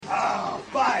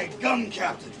By gum,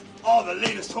 Captain. All the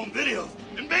latest home videos,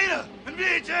 and beta, and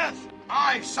VHS.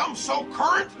 Aye, some so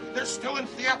current, they're still in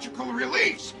theatrical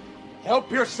release.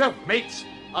 Help yourself, mates.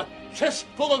 A chest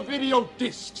full of video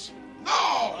discs.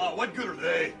 No! What good are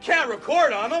they? Can't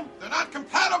record on them. They're not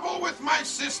compatible with my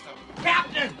system.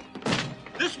 Captain!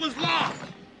 This was lost!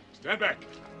 Stand back.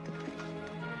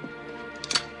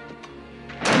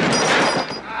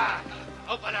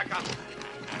 Open that up.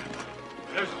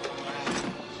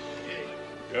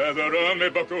 Gather around,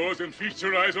 the buckos, and feast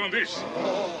your eyes on this.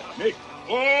 Make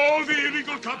all the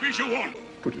illegal copies you want.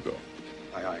 Put it on.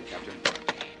 Aye, aye, Captain.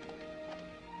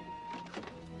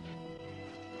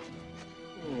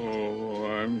 Oh,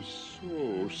 I'm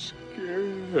so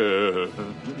scared.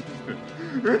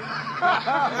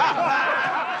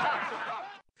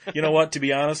 You know what? To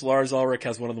be honest, Lars Ulrich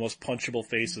has one of the most punchable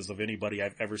faces of anybody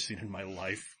I've ever seen in my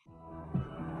life.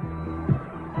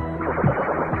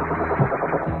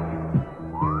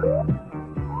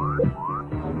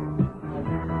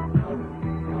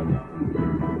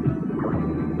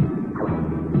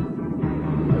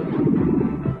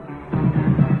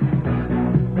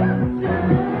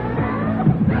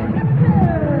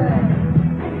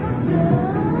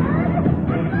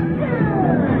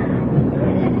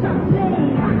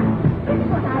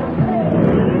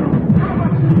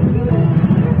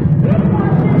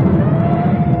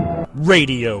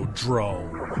 Radiodrome.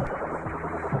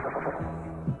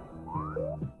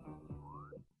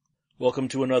 Welcome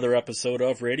to another episode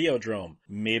of Radiodrome.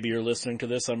 Maybe you're listening to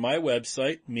this on my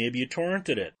website, maybe you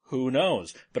torrented it, who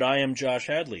knows? But I am Josh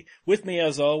Hadley. With me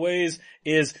as always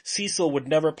is Cecil would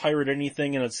never pirate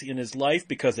anything in his life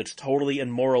because it's totally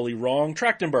and morally wrong,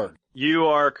 Trachtenberg. You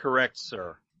are correct,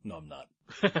 sir. No, I'm not.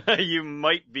 You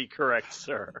might be correct,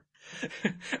 sir.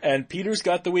 And Peter's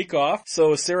got the week off,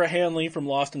 so Sarah Hanley from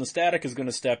Lost in the Static is going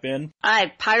to step in.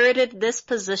 I pirated this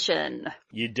position.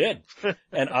 You did.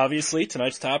 And obviously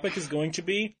tonight's topic is going to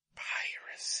be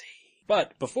piracy.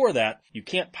 But before that, you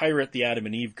can't pirate the Adam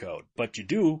and Eve code. But you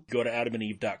do go to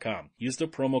adamandeve.com. Use the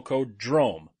promo code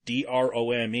DROME,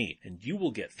 D-R-O-M-E, and you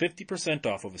will get 50%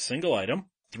 off of a single item,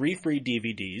 3 free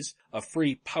DVDs, a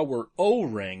free Power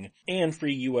O-ring, and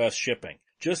free US shipping.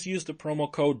 Just use the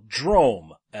promo code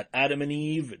DROME at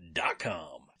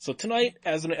adamandeve.com. So tonight,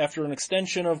 after an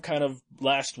extension of kind of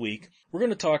last week, we're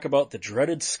going to talk about the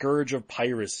dreaded scourge of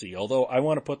piracy, although I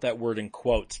want to put that word in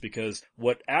quotes because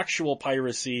what actual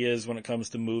piracy is when it comes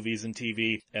to movies and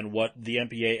TV and what the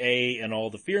MPAA and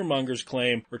all the fearmongers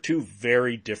claim are two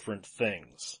very different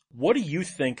things. What do you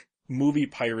think movie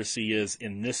piracy is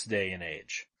in this day and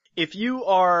age? If you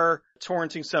are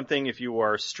torrenting something, if you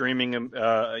are streaming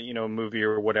a movie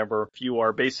or whatever, if you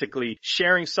are basically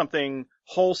sharing something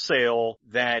wholesale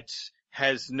that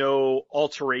has no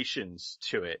alterations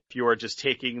to it, if you are just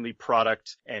taking the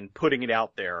product and putting it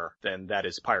out there, then that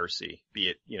is piracy, be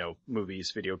it,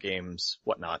 movies, video games,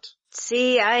 whatnot.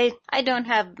 See, I don't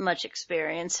have much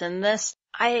experience in this.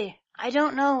 I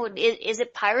don't know. Is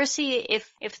it piracy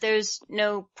if there's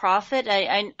no profit?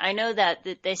 I know that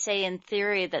they say in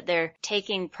theory that they're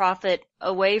taking profit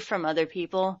away from other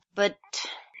people, but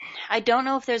I don't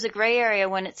know if there's a gray area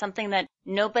when it's something that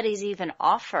nobody's even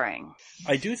offering.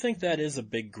 I do think that is a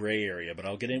big gray area, but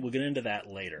we'll get into that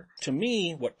later. To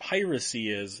me, what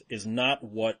piracy is not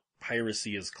what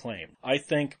piracy is claimed. I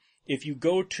think if you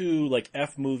go to like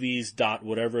fmovies.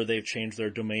 Whatever they've changed their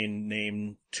domain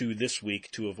name to this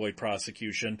week to avoid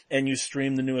prosecution, and you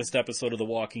stream the newest episode of The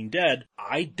Walking Dead,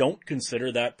 I don't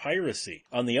consider that piracy.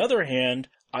 On the other hand,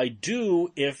 I do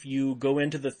if you go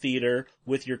into the theater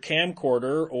with your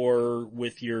camcorder or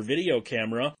with your video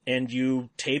camera and you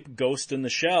tape Ghost in the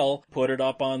Shell, put it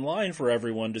up online for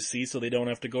everyone to see so they don't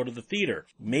have to go to the theater.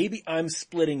 Maybe I'm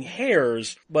splitting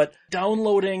hairs, but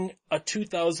downloading a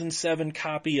 2007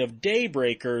 copy of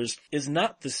Daybreakers is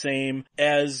not the same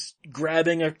as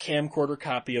grabbing a camcorder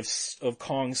copy of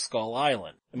Kong Skull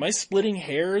Island. Am I splitting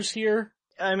hairs here?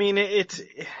 I mean,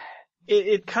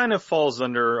 it kind of falls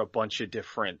under a bunch of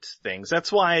different things.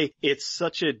 That's why it's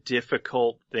such a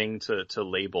difficult thing to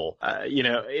label.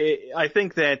 I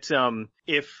think that,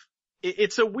 if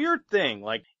it's a weird thing,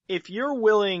 like if you're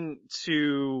willing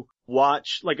to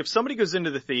watch, like if somebody goes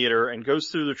into the theater and goes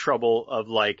through the trouble of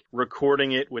like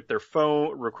recording it with their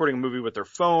phone, recording a movie with their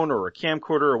phone or a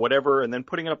camcorder or whatever, and then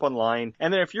putting it up online.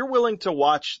 And then if you're willing to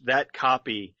watch that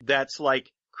copy that's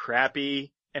like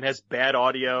crappy, and has bad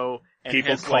audio and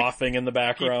People has coughing in the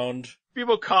background.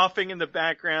 people coughing in the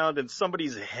background and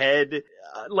somebody's head.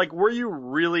 Like, were you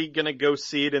really gonna go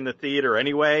see it in the theater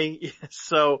anyway?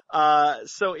 So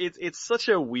it's such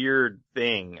a weird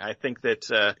thing. I think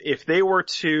that, if they were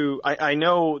to, I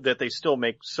know that they still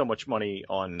make so much money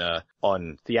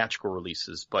on theatrical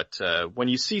releases, but, when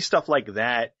you see stuff like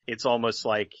that, it's almost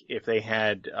like if they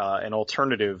had, an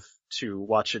alternative to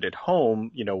watch it at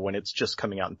home, you know, when it's just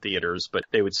coming out in theaters, but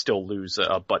they would still lose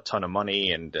a butt ton of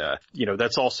money. And, you know,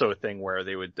 that's also a thing where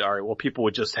they would, all right, well, people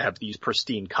would just have these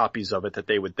pristine copies of it that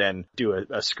they would then do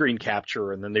a screen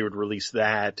capture and then they would release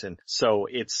that. And so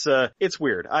it's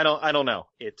weird. I don't know.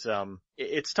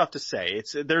 It's tough to say.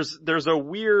 There's a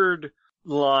weird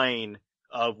line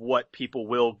of what people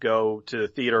will go to the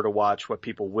theater to watch, what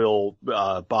people will,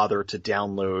 bother to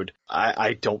download.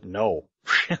 I don't know,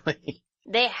 really.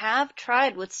 They have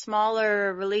tried with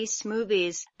smaller release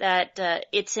movies that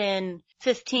it's in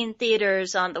 15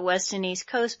 theaters on the West and East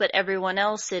Coast, but everyone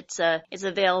else it's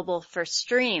available for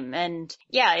stream. And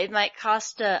yeah, it might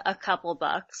cost a couple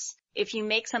bucks. If you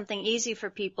make something easy for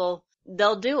people,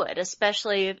 they'll do it,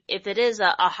 especially if it is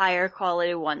a higher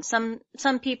quality one. Some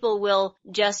people will,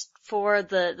 just for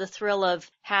the thrill of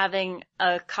having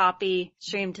a copy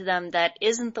streamed to them that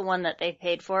isn't the one that they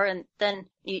paid for. And then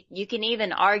you can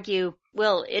even argue,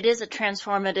 well, it is a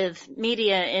transformative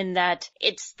media in that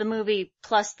it's the movie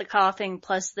plus the coughing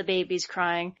plus the babies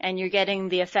crying, and you're getting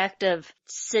the effect of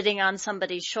sitting on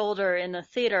somebody's shoulder in the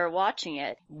theater watching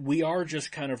it. We are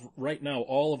just kind of, right now,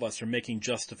 all of us are making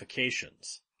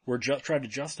justifications. We're trying to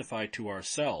justify to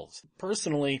ourselves.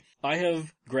 Personally, I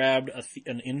have grabbed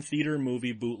an in-theater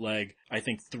movie bootleg, I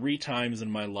think 3 times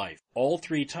in my life. All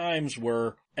 3 times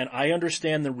were, and I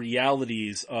understand the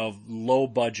realities of low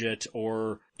budget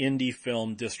or indie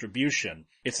film distribution.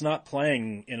 It's not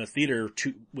playing in a theater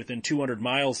within 200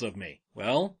 miles of me.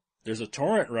 Well, there's a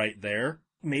torrent right there.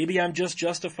 Maybe I'm just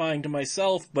justifying to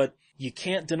myself, but you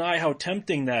can't deny how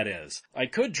tempting that is. I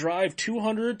could drive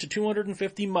 200 to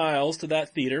 250 miles to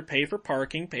that theater, pay for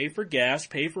parking, pay for gas,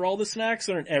 pay for all the snacks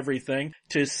and everything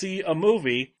to see a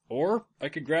movie, or I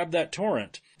could grab that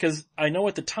torrent. Because I know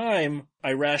at the time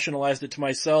I rationalized it to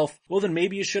myself, well then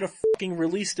maybe you should have fucking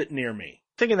released it near me.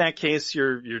 I think in that case,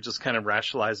 you're just kind of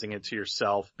rationalizing it to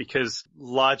yourself, because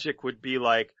logic would be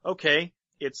like, okay,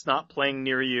 it's not playing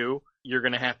near you. You're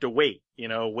going to have to wait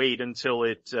until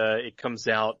it comes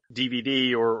out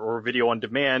DVD or video on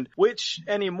demand, which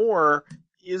anymore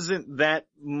isn't that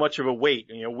much of a wait.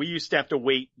 You know, we used to have to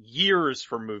wait years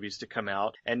for movies to come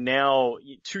out, and now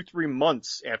 2-3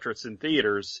 months after it's in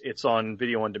theaters, it's on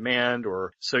video on demand,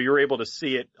 or so you're able to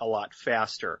see it a lot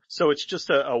faster. So it's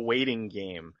just a waiting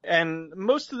game. And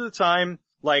most of the time,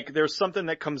 like, there's something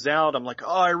that comes out, I'm like, oh,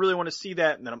 I really want to see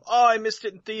that, and then I missed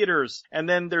it in theaters. And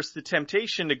then there's the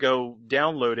temptation to go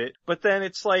download it, but then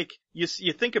it's like, you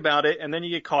think about it, and then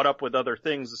you get caught up with other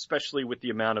things, especially with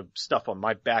the amount of stuff on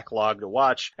my backlog to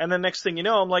watch. And then next thing you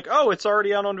know, I'm like, oh, it's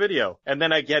already out on video. And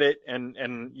then I get it, and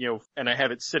I have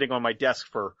it sitting on my desk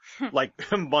for like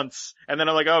months. And then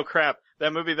I'm like, oh crap,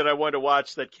 that movie that I wanted to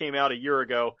watch that came out a year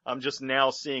ago, I'm just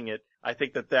now seeing it. I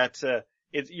think that's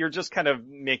you're just kind of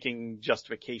making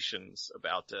justifications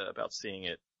about seeing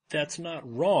it. That's not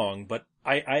wrong, but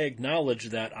I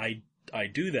acknowledge that I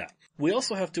do that. We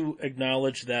also have to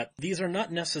acknowledge that these are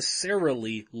not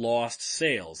necessarily lost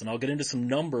sales, and I'll get into some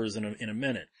numbers in a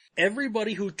minute.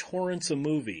 Everybody who torrents a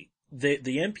movie, the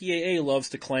MPAA loves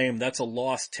to claim that's a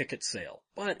lost ticket sale.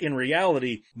 But in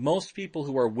reality, most people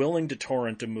who are willing to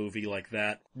torrent a movie like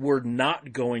that were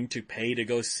not going to pay to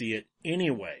go see it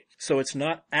anyway. So it's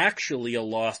not actually a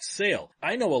lost sale.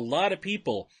 I know a lot of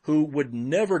people who would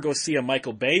never go see a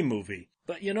Michael Bay movie.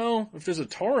 But if there's a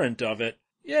torrent of it,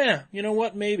 yeah, you know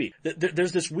what, maybe.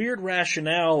 There's this weird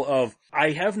rationale of, I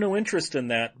have no interest in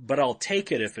that, but I'll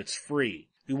take it if it's free.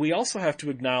 We also have to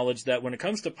acknowledge that when it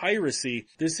comes to piracy,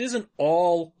 this isn't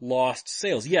all lost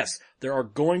sales. Yes, there are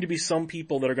going to be some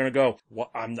people that are going to go,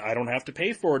 well, I don't have to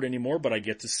pay for it anymore, but I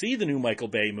get to see the new Michael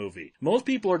Bay movie. Most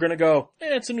people are going to go,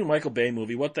 it's a new Michael Bay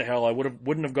movie. What the hell? I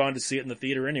wouldn't have gone to see it in the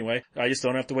theater anyway. I just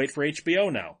don't have to wait for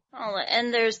HBO now. Oh,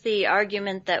 and there's the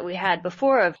argument that we had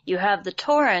before of you have the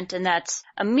torrent and that's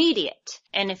immediate.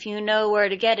 And if you know where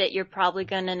to get it, you're probably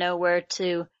going to know where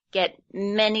to get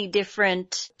many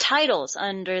different titles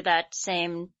under that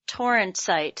same torrent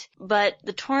site. But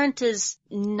the torrent is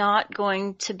not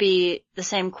going to be the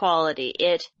same quality.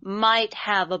 It might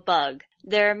have a bug.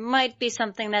 There might be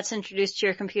something that's introduced to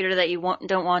your computer that you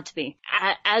don't want to be.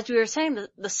 As we were saying,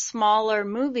 the smaller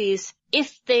movies,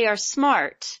 if they are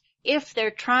smart, if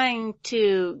they're trying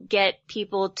to get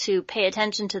people to pay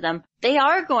attention to them, they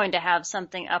are going to have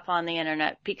something up on the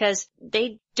internet because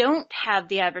they don't have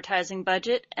the advertising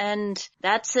budget, and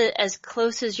that's as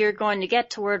close as you're going to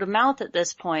get to word of mouth at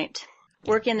this point.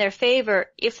 Work in their favor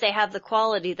if they have the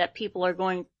quality that people are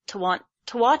going to want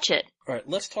to watch it. All right,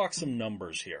 let's talk some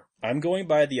numbers here. I'm going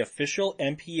by the official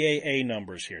MPAA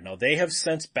numbers here. Now, they have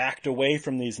since backed away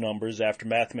from these numbers after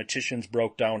mathematicians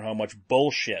broke down how much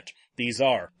bullshit these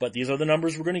are. But these are the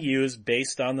numbers we're going to use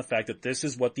based on the fact that this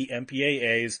is what the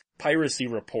MPAA's piracy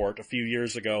report a few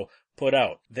years ago put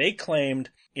out. They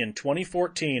claimed in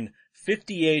 2014,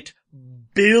 $58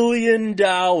 billion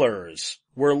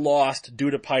were lost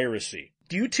due to piracy.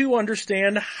 Do you two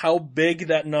understand how big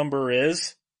that number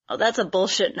is? Oh, that's a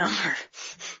bullshit number.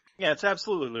 Yeah, it's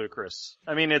absolutely ludicrous.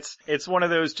 I mean, it's one of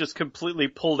those just completely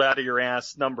pulled out of your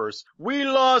ass numbers. We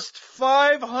lost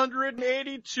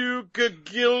 $582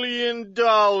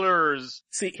 gagillion.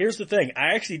 See, here's the thing.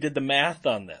 I actually did the math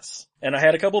on this. And I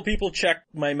had a couple of people check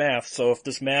my math, so if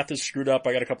this math is screwed up,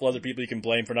 I got a couple other people you can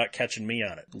blame for not catching me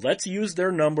on it. Let's use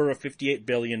their number of $58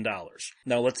 billion.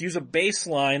 Now let's use a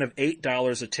baseline of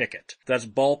 $8 a ticket. That's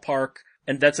ballpark.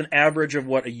 And that's an average of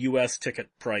what a U.S. ticket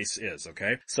price is,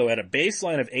 okay? So at a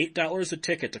baseline of $8 a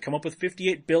ticket to come up with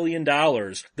 $58 billion,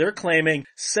 they're claiming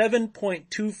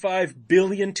 7.25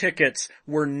 billion tickets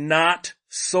were not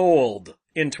sold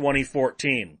in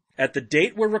 2014. At the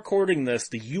date we're recording this,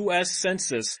 the U.S.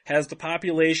 Census has the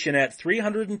population at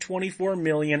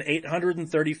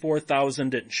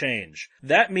 324,834,000 and change.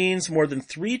 That means more than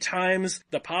 3 times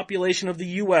the population of the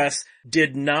U.S.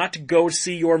 did not go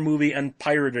see your movie and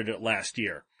pirated it last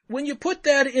year. When you put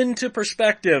that into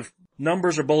perspective,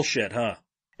 numbers are bullshit, huh?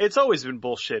 It's always been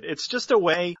bullshit. It's just a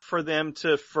way for them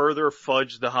to further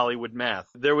fudge the Hollywood math.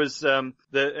 There was an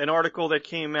article that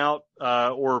came out,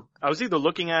 or I was either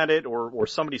looking at it or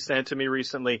somebody sent it to me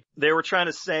recently. They were trying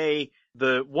to say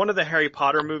one of the Harry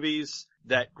Potter movies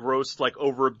that grossed like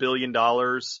over $1 billion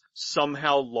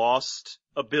somehow lost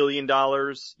 $1 billion,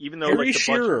 even though Harry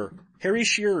Shearer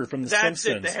from The Simpsons. That's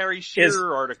it, the Harry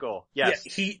Shearer article. Yes.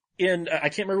 Yeah, I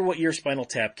can't remember what year Spinal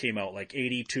Tap came out, like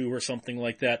 82 or something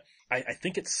like that. I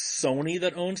think it's Sony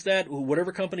that owns that.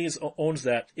 Whatever company owns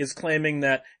that is claiming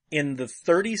that in the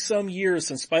 30-some years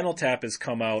since Spinal Tap has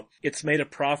come out, it's made a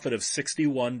profit of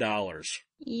 $61.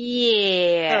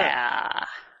 Yeah.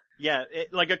 Yeah,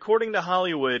 like according to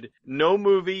Hollywood, no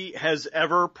movie has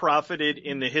ever profited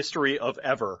in the history of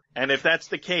ever. And if that's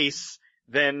the case,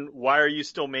 then why are you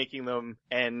still making them?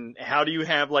 And how do you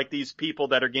have like these people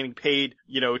that are getting paid,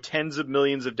 tens of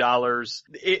millions of dollars?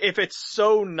 If it's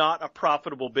so not a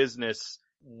profitable business,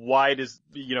 why does,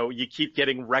 you keep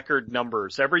getting record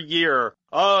numbers every year?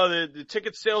 Oh, the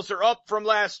ticket sales are up from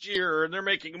last year and they're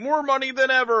making more money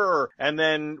than ever. And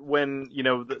then when,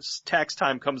 the tax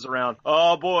time comes around,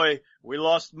 oh boy, we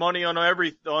lost money on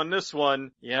this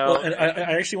one. Well, and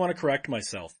I actually want to correct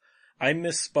myself. I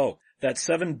misspoke. That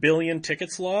 7 billion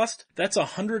tickets lost, that's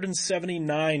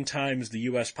 179 times the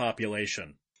U.S.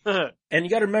 population. And you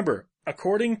gotta remember,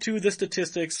 according to the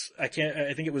statistics, I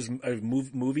think it was a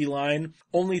movie line,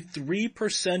 only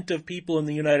 3% of people in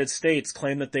the United States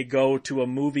claim that they go to a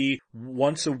movie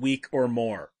once a week or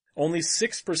more. Only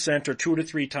 6% are 2 to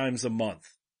 3 times a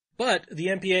month. But the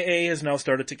MPAA has now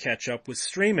started to catch up with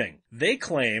streaming. They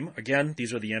claim, again,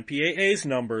 these are the MPAA's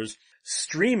numbers,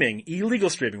 streaming,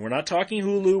 illegal streaming. We're not talking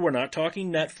Hulu, we're not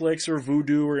talking Netflix or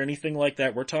Vudu or anything like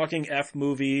that. We're talking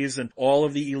F-movies and all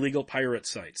of the illegal pirate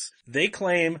sites. They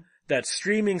claim that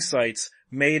streaming sites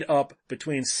made up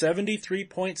between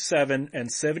 73.7 and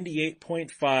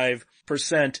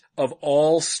 78.5% of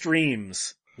all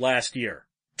streams last year.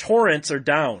 Torrents are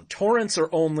down. Torrents are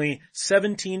only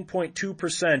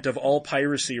 17.2% of all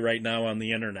piracy right now on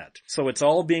the internet. So it's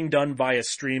all being done via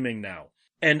streaming now.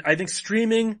 And I think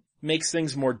streaming makes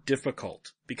things more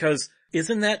difficult because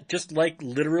isn't that just like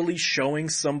literally showing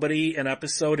somebody an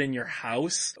episode in your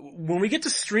house? When we get to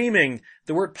streaming,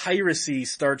 the word piracy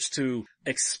starts to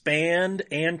expand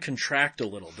and contract a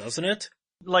little, doesn't it?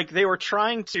 Like they were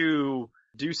trying to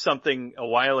do something a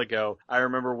while ago. I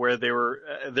remember where they were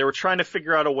trying to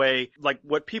figure out a way, like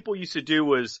what people used to do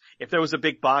was if there was a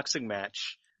big boxing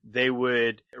match, they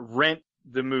would rent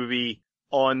the movie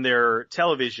on their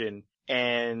television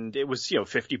and it was,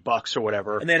 $50 or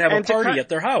whatever. And they'd have a party at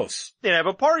their house. They'd have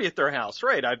a party at their house,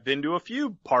 right. I've been to a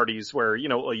few parties where,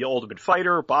 Ultimate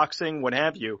Fighter, boxing, what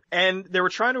have you. And they were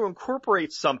trying to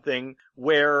incorporate something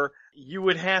where you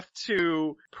would have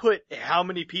to put how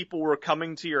many people were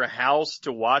coming to your house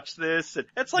to watch this.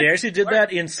 It's like, they actually did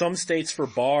that in some states for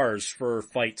bars, for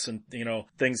fights and,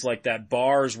 things like that.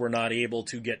 Bars were not able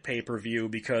to get pay-per-view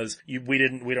because we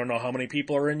don't know how many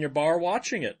people are in your bar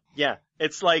watching it. Yeah.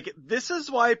 It's like, this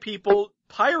is why people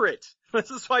pirate. This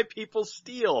is why people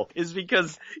steal, is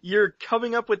because you're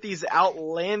coming up with these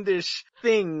outlandish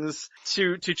things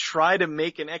to try to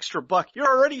make an extra buck. You're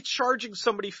already charging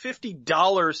somebody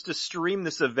 $50 to stream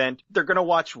this event. They're gonna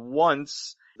watch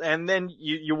once. And then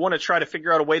you want to try to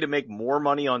figure out a way to make more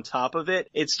money on top of it.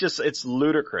 It's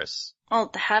ludicrous. Well,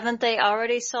 haven't they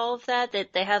already solved that?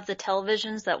 That they have the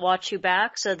televisions that watch you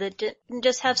back, so that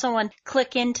just have someone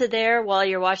click into there while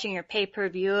you're watching your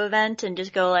pay-per-view event and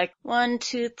just go like, 1,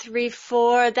 2, 3,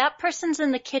 4. That person's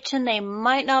in the kitchen. They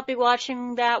might not be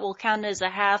watching that. We'll count it as a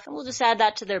half. And we'll just add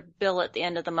that to their bill at the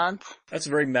end of the month. That's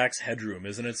very Max Headroom,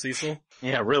 isn't it, Cecil?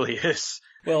 Yeah, it really is.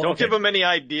 Well, Don't give them any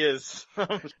ideas.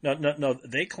 No,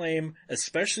 they claim,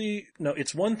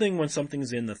 it's one thing when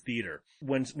something's in the theater.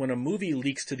 When a movie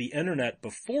leaks to the internet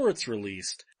before it's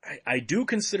released, I do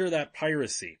consider that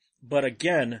piracy. But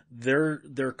again,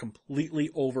 they're completely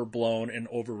overblown and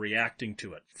overreacting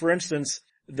to it. For instance,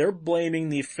 they're blaming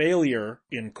the failure,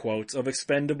 in quotes, of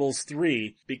Expendables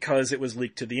 3 because it was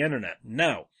leaked to the internet.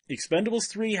 Now, Expendables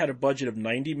 3 had a budget of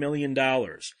 $90 million.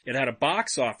 It had a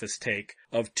box office take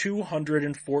of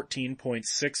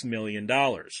 $214.6 million.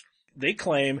 They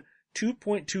claim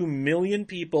 2.2 million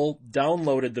people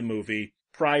downloaded the movie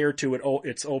prior to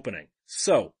its opening.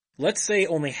 So, let's say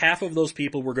only half of those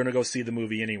people were going to go see the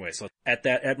movie anyway. So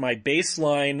at my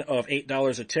baseline of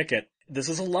 $8 a ticket, this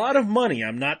is a lot of money.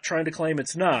 I'm not trying to claim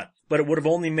it's not. But it would have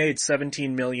only made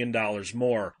 $17 million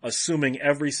more, assuming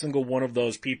every single one of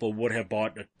those people would have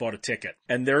bought a ticket.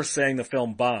 And they're saying the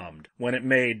film bombed when it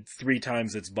made 3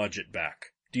 times its budget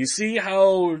back. Do you see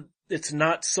how it's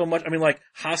not so much, like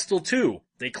Hostel 2.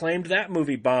 They claimed that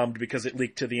movie bombed because it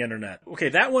leaked to the internet. Okay,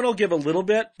 that one I'll give a little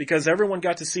bit because everyone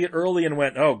got to see it early and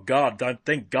went, oh God,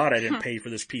 thank God I didn't pay for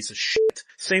this piece of shit.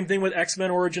 Same thing with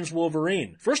X-Men Origins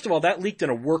Wolverine. First of all, that leaked in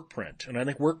a work print, and I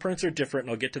think work prints are different,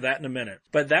 and I'll get to that in a minute.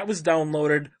 But that was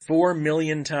downloaded 4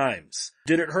 million times.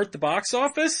 Did it hurt the box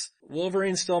office?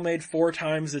 Wolverine still made 4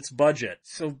 times its budget.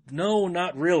 So no,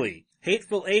 not really.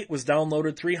 Hateful Eight was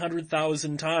downloaded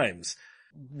 300,000 times.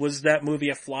 Was that movie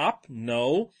a flop?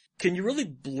 No. Can you really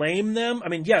blame them?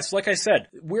 Yes, like I said,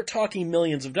 we're talking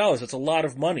millions of dollars. That's a lot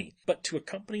of money. But to a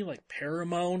company like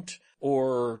Paramount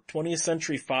or 20th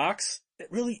Century Fox,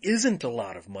 it really isn't a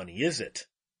lot of money, is it?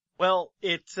 Well,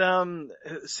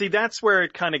 see, that's where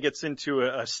it kind of gets into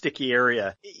a sticky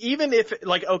area. Even if,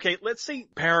 okay, let's say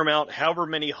Paramount, however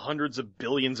many hundreds of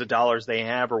billions of dollars they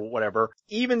have or whatever,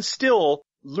 even still,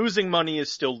 losing money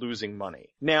is still losing money.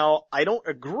 Now, I don't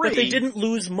agree. But they didn't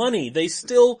lose money. They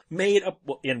still made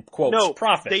in quotes,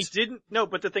 profit. They didn't,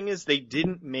 but the thing is, they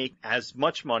didn't make as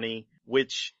much money,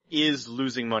 which is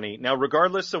losing money. Now,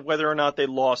 regardless of whether or not they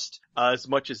lost as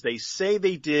much as they say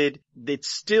they did, it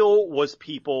still was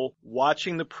people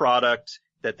watching the product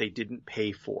that they didn't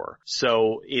pay for.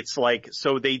 So it's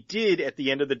so they did at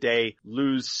the end of the day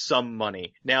lose some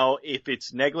money. Now, if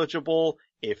it's negligible,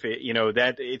 if it,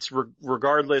 that it's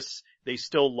regardless, they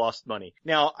still lost money.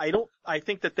 Now, I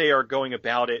think that they are going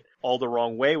about it all the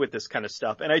wrong way with this kind of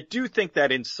stuff. And I do think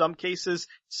that in some cases,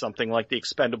 something like the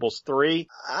Expendables 3,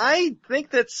 I think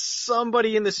that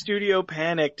somebody in the studio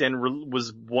panicked and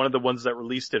was one of the ones that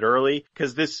released it early,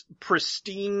 because this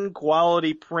pristine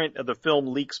quality print of the film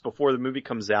leaks before the movie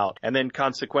comes out. And then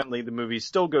consequently, the movie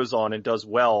still goes on and does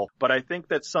well. But I think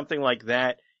that something like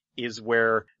that is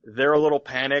where they're a little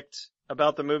panicked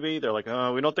about the movie. They're like,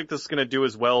 oh, we don't think this is going to do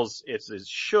as well as it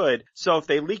should. So if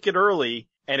they leak it early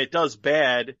and it does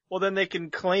bad, well, then they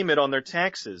can claim it on their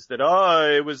taxes that,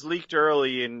 it was leaked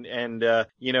early and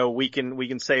we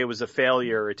can say it was a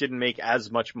failure. It didn't make as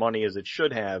much money as it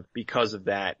should have because of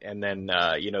that. And then,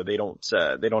 they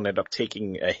don't end up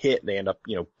taking a hit. They end up,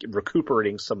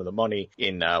 recuperating some of the money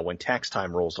when tax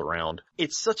time rolls around.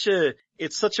 It's such a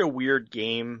weird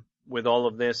game with all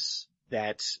of this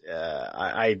that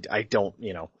I don't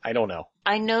know.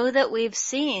 I know that we've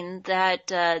seen that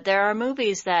there are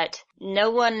movies that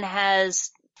no one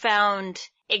has found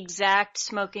exact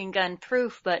smoking gun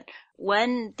proof, but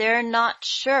when they're not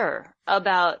sure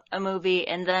about a movie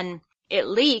and then it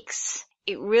leaks,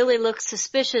 it really looks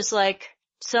suspicious, like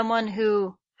someone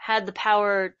who had the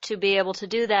power to be able to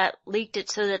do that leaked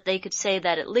it so that they could say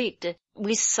that it leaked.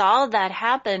 We saw that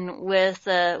happen with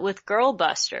Girl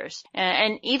Busters.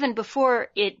 And even before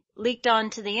it leaked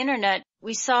onto the internet,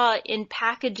 we saw in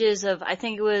packages of, I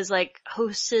think it was like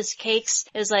Hostess cakes,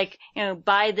 is like,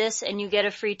 buy this and you get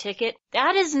a free ticket.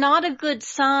 That is not a good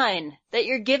sign that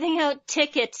you're giving out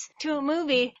tickets to a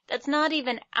movie that's not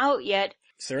even out yet.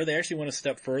 Sarah, they actually went a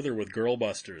step further with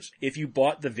Girlbusters. If you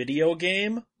bought the video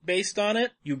game based on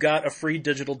it, you got a free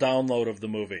digital download of the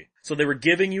movie. So they were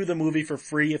giving you the movie for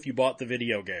free if you bought the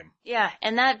video game. Yeah,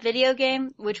 and that video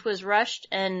game, which was rushed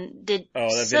and did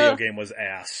video game was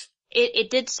ass.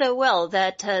 It did so well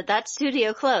that that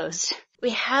studio closed.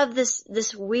 We have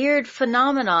this weird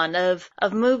phenomenon of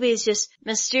movies just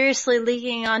mysteriously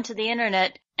leaking onto the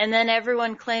internet, and then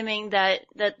everyone claiming that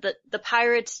the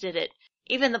pirates did it.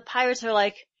 Even the pirates are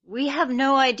like, we have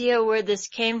no idea where this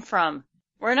came from.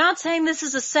 We're not saying this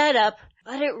is a setup,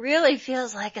 but it really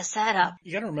feels like a setup.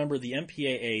 You gotta remember, the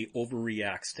MPAA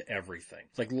overreacts to everything.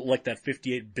 It's like that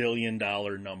 $58 billion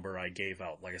number I gave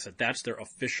out. Like I said, that's their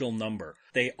official number.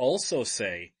 They also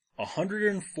say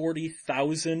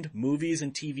 140,000 movies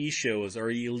and TV shows are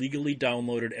illegally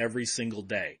downloaded every single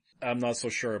day. I'm not so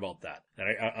sure about that.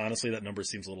 Honestly, that number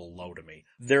seems a little low to me.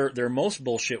 Their most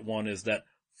bullshit one is that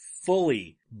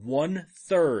fully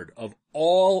 1/3 of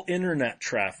all internet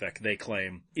traffic, they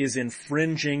claim, is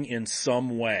infringing in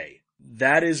some way.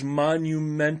 That is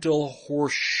monumental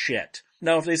horse shit.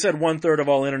 Now, if they said 1/3 of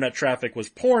all internet traffic was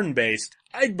porn-based,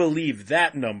 I'd believe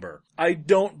that number. I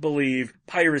don't believe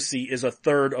piracy is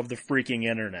 1/3 of the freaking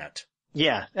internet.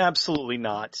 Yeah, absolutely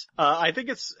not. I think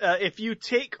it's, if you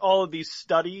take all of these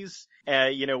studies,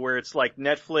 where it's like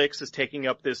Netflix is taking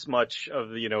up this much of,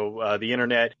 the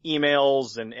internet,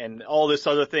 emails and all this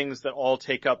other things that all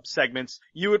take up segments,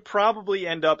 you would probably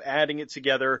end up adding it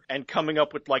together and coming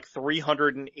up with like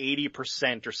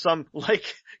 380% or some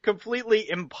like completely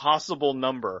impossible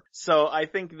number. So I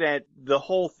think that the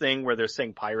whole thing where they're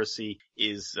saying piracy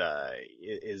is a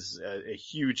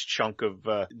huge chunk of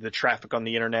the traffic on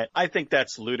the internet. I think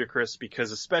that's ludicrous,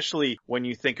 because especially when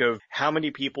you think of how many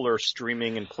people are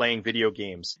streaming and playing video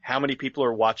games, how many people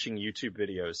are watching YouTube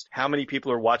videos, how many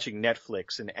people are watching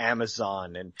Netflix and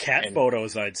Amazon and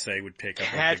photos, I'd say, would pick up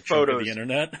cat a big chunk photos of the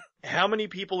internet. How many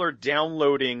people are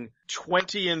downloading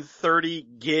 20 and 30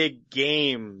 gig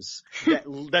games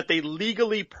that they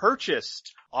legally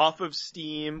purchased off of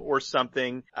Steam or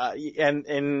something?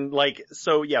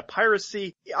 So yeah,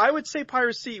 piracy, I would say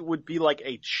piracy would be like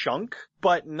a chunk,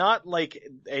 but not like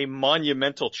a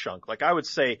monumental chunk. Like I would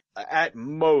say at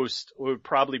most it would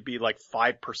probably be like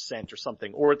 5% or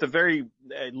something, or at the very,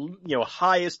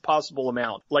 highest possible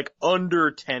amount, like under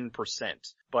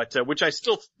 10%. But, which I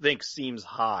still think seems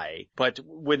high. But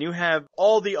when you have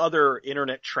all the other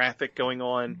internet traffic going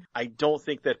on, I don't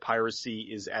think that piracy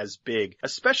is as big,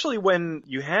 especially when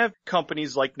you have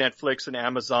companies like Netflix and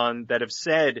Amazon that have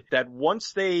said that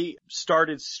once they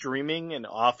started streaming and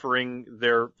offering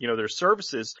their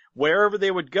services, wherever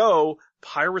they would go,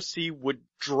 piracy would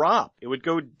drop. It would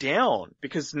go down,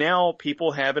 because now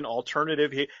people have an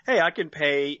alternative. Hey, I can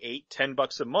pay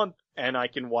 $8-10 a month and I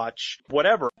can watch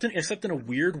whatever. Except in a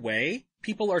weird way,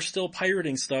 people are still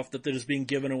pirating stuff that is being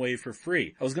given away for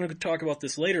free. I was going to talk about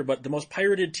this later, but the most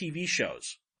pirated TV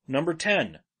shows. Number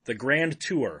 10, The Grand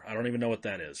Tour. I don't even know what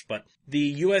that is, but the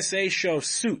USA show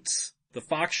Suits, the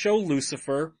Fox show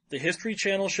Lucifer, the History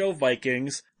Channel show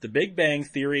Vikings, The Big Bang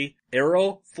Theory,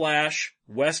 Arrow, Flash,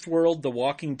 Westworld, The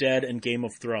Walking Dead, and Game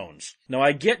of Thrones. Now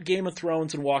I get Game of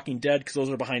Thrones and Walking Dead because those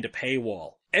are behind a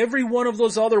paywall. Every one of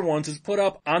those other ones is put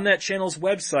up on that channel's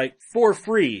website for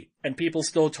free, and people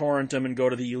still torrent them and go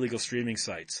to the illegal streaming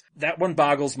sites. That one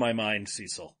boggles my mind,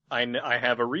 Cecil. I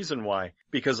have a reason why.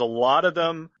 Because a lot of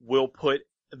them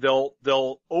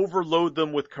they'll overload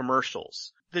them with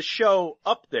commercials. The show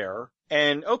up there,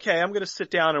 and okay, I'm gonna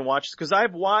sit down and watch, because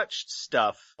I've watched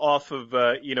stuff off of,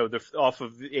 off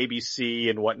of ABC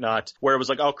and whatnot, where it was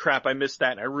like, oh crap, I missed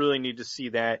that, and I really need to see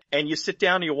that. And you sit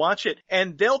down and you watch it,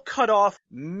 and they'll cut off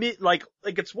like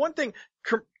it's one thing,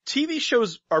 TV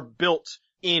shows are built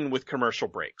in with commercial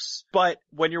breaks. But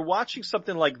when you're watching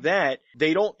something like that,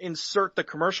 they don't insert the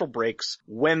commercial breaks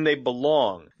when they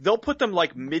belong. They'll put them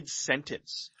like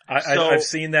mid-sentence. I've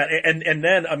seen that. And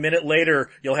then a minute later,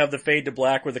 you'll have the fade to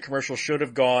black where the commercial should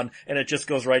have gone, and it just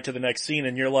goes right to the next scene,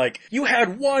 and you're like, you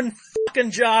had one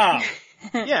fucking job!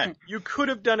 Yeah, you could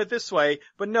have done it this way,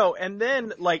 but no. And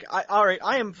then,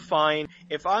 I am fine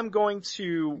if I'm going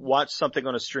to watch something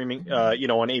on a streaming,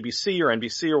 on ABC or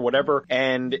NBC or whatever,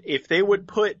 and if they would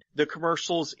put the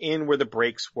commercials in where the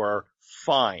breaks were,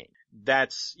 fine.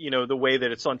 That's, the way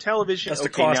that it's on television. That's the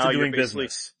cost of doing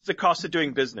business. It's the cost of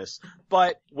doing business.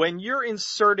 But when you're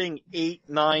inserting 8,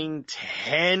 9,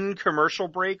 10 commercial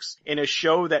breaks in a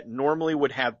show that normally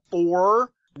would have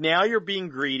 4, Now you're being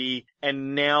greedy,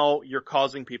 and now you're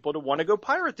causing people to want to go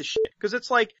pirate the shit. Because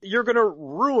it's like, you're gonna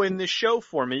ruin the show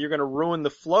for me, you're gonna ruin the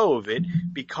flow of it,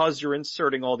 because you're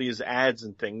inserting all these ads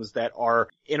and things that are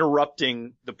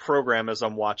interrupting the program as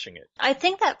I'm watching it. I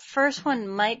think that first one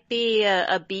might be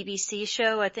a BBC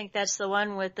show. I think that's the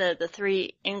one with the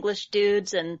three English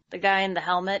dudes and the guy in the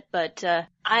helmet. But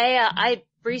I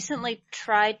recently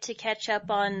tried to catch up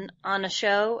on a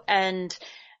show, and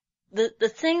the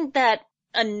thing that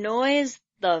annoys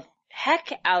the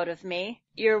heck out of me,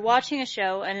 you're watching a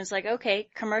show and it's like, okay,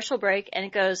 commercial break, and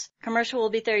it goes, commercial will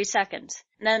be 30 seconds.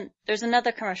 And then there's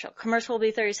another commercial will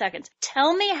be 30 seconds.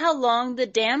 Tell me how long the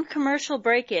damn commercial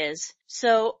break is,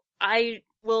 so I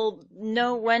will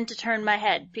know when to turn my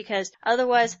head, because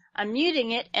otherwise I'm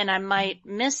muting it and I might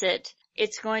miss it.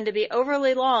 It's going to be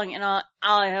overly long, and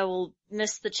I will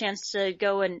miss the chance to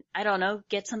go and, I don't know,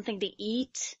 get something to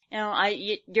eat. You know,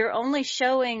 you're only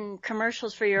showing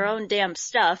commercials for your own damn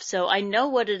stuff, so I know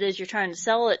what it is you're trying to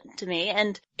sell it to me,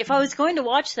 and if I was going to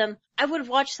watch them, I would have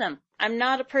watched them. I'm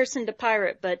not a person to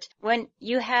pirate, but when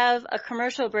you have a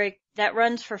commercial break that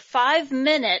runs for 5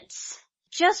 minutes,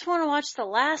 just want to watch the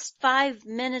last 5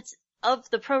 minutes of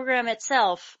the program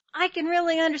itself, I can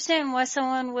really understand why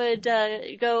someone would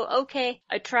go, okay,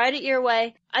 I tried it your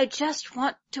way. I just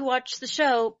want to watch the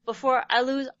show before I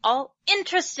lose all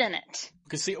interest in it.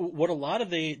 Because see, what a lot of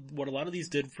these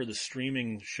did for the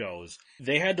streaming shows,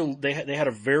 they had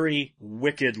a very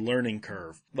wicked learning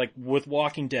curve. Like with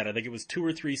Walking Dead, I think it was 2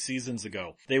 or 3 seasons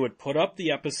ago, they would put up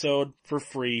the episode for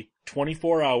free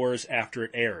 24 hours after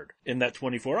it aired. In that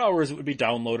 24 hours, it would be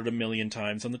downloaded 1 million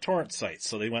times on the torrent sites.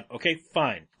 So they went, okay,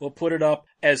 fine. We'll put it up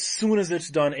as soon as it's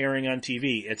done airing on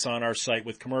TV. It's on our site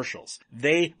with commercials.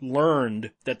 They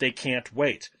learned that they can't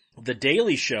wait. The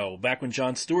Daily Show, back when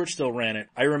Jon Stewart still ran it,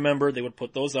 I remember they would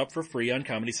put those up for free on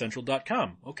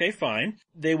ComedyCentral.com. Okay, fine.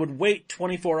 They would wait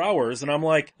 24 hours, and I'm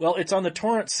like, well, it's on the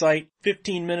torrent site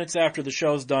 15 minutes after the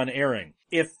show's done airing.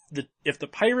 If the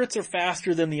pirates are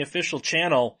faster than the official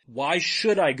channel, why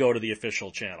should I go to the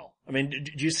official channel? I mean,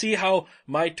 do you see how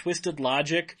my twisted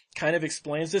logic kind of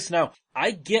explains this? Now,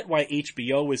 I get why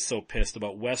HBO is so pissed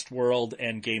about Westworld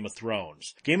and Game of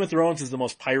Thrones. Game of Thrones is the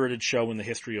most pirated show in the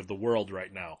history of the world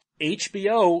right now.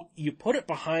 HBO, you put it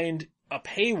behind a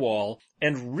paywall,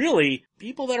 and really,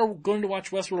 people that are going to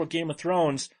watch Westworld or Game of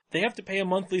Thrones, they have to pay a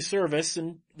monthly service,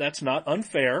 and that's not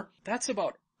unfair. That's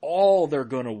about all they're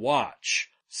going to watch.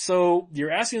 So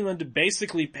you're asking them to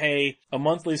basically pay a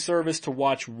monthly service to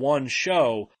watch one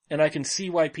show, and I can see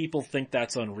why people think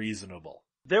that's unreasonable.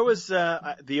 There was,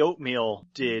 the Oatmeal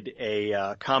did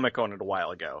a comic on it a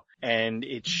while ago, and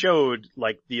it showed,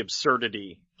 like, the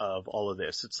absurdity of all of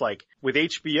this. It's like, with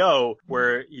HBO,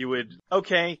 where you would,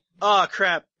 okay,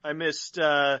 crap, I missed,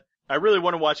 I really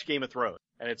want to watch Game of Thrones.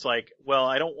 And it's like, well,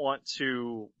 I don't want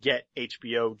to get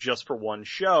HBO just for one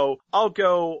show. I'll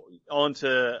go onto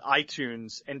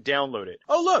iTunes and download it.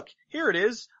 Oh, look, here it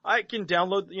is. I can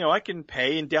download, I can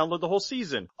pay and download the whole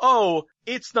season. Oh,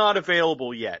 it's not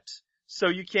available yet. So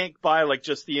you can't buy like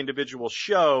just the individual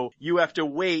show. You have to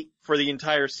wait for the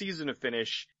entire season to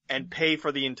finish and pay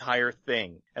for the entire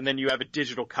thing. And then you have a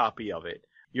digital copy of it.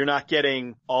 You're not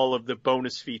getting all of the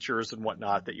bonus features and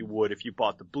whatnot that you would if you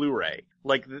bought the Blu-ray.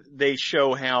 Like, they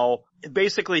show how,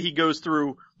 basically he goes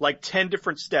through like 10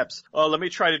 different steps. Oh, let me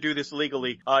try to do this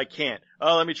legally. I can't.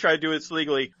 Oh, let me try to do this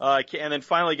legally. I can't. And then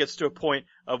finally gets to a point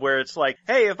of where it's like,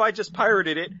 hey, if I just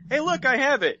pirated it, hey, look, I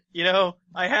have it.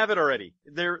 I have it already.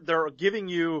 They're giving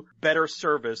you better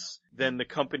service than the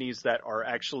companies that are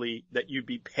actually, that you'd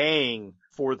be paying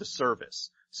for the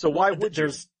service. So why would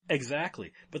you?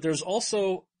 Exactly. But there's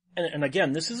also, and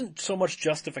again, this isn't so much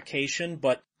justification,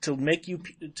 but to make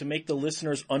the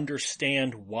listeners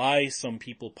understand why some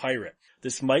people pirate.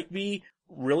 This might be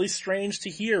really strange to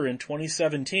hear in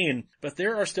 2017, but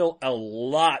there are still a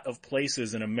lot of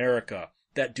places in America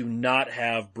that do not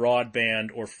have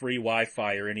broadband or free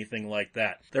Wi-Fi or anything like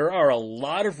that. There are a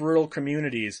lot of rural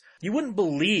communities. You wouldn't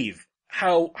believe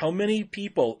how many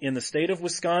people in the state of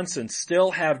Wisconsin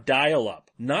still have dial-up.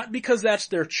 Not because that's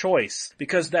their choice,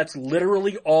 because that's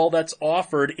literally all that's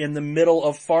offered in the middle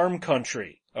of farm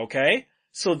country. Okay?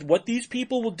 So what these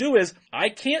people will do is, I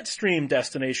can't stream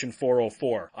Destination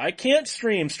 404. I can't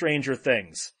stream Stranger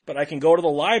Things. But I can go to the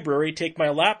library, take my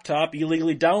laptop,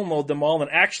 illegally download them all,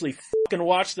 and actually fucking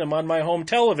watch them on my home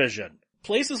television.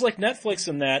 Places like Netflix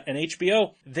and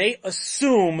HBO, they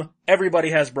assume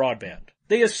everybody has broadband.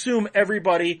 They assume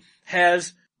everybody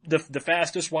has the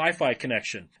fastest Wi-Fi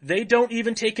connection. They don't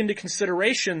even take into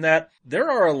consideration that there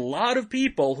are a lot of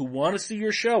people who want to see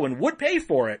your show and would pay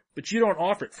for it, but you don't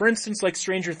offer it. For instance, like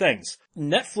Stranger Things.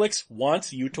 Netflix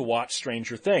wants you to watch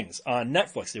Stranger Things on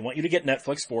Netflix. They want you to get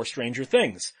Netflix for Stranger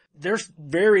Things. They're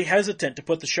very hesitant to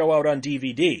put the show out on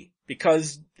DVD,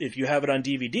 because if you have it on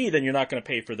DVD, then you're not going to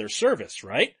pay for their service,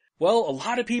 right? Well, a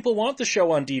lot of people want the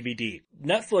show on DVD.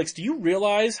 Netflix, do you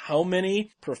realize how many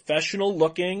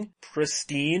professional-looking,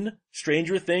 pristine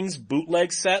Stranger Things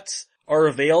bootleg sets are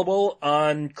available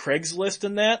on Craigslist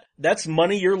and that? That's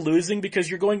money you're losing because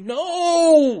you're going,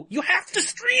 no! You have to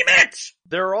stream it!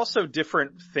 There are also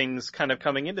different things kind of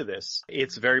coming into this.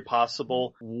 It's very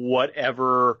possible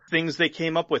whatever things they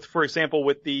came up with, for example,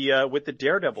 with the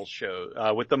Daredevil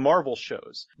show, with the Marvel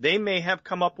shows, they may have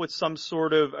come up with some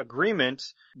sort of agreement.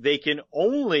 They can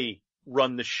only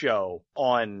run the show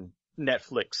on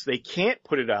Netflix. They can't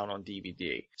put it out on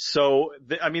DVD. So,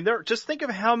 just think of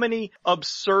how many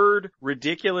absurd,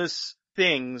 ridiculous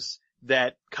things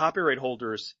that copyright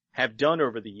holders have done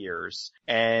over the years,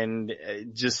 and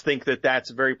just think that that's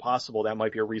very possible. That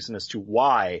might be a reason as to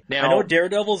why. Now, I know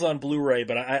Daredevil's on Blu-ray,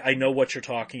 but I know what you're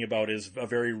talking about is a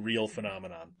very real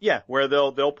phenomenon. Yeah, where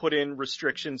they'll put in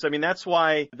restrictions. I mean, that's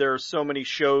why there are so many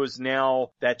shows now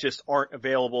that just aren't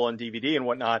available on DVD and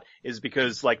whatnot, is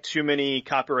because like too many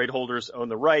copyright holders own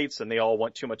the rights and they all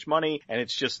want too much money, and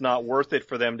it's just not worth it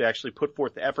for them to actually put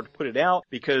forth the effort to put it out,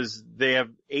 because they have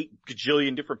 8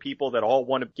 gajillion different people that all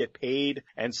want to get paid.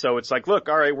 And so it's like, look,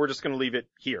 all right, we're just going to leave it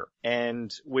here.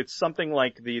 And with something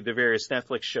like the various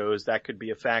Netflix shows, that could be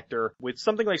a factor. With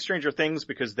something like Stranger Things,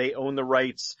 because they own the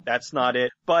rights, that's not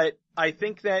it. But I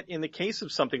think that in the case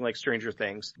of something like Stranger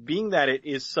Things, being that it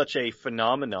is such a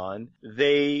phenomenon,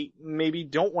 they maybe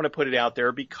don't want to put it out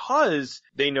there because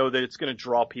they know that it's going to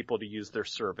draw people to use their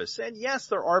service. And yes,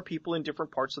 there are people in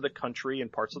different parts of the country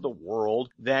and parts of the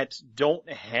world that don't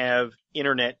have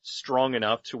internet strong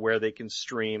enough to where they can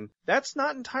stream. That's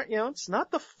not it's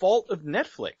not the fault of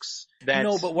Netflix.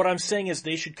 No, but what I'm saying is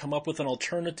they should come up with an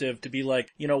alternative to be like,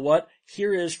 you know what?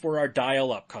 Here is for our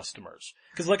dial-up customers.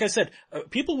 Because like I said,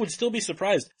 people would still be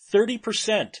surprised.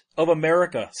 30% of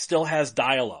America still has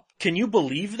dial-up. Can you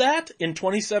believe that in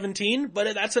 2017?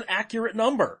 But that's an accurate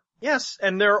number. Yes,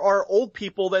 and there are old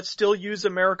people that still use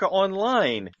America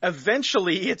Online.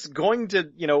 Eventually, it's going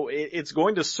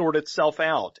to sort itself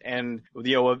out. And,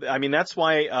 that's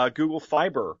why, Google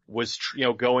Fiber was,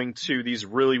 going to these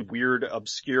really weird,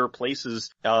 obscure places,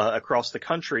 across the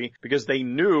country, because they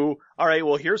knew, all right,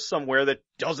 well, here's somewhere that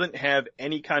doesn't have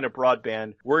any kind of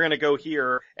broadband. We're going to go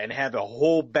here and have a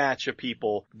whole batch of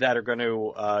people that are going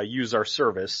to, use our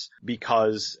service,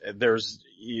 because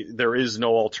there is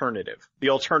no alternative.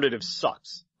 The alternative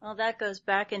sucks. Well, that goes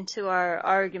back into our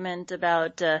argument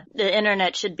about the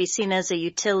internet should be seen as a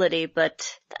utility,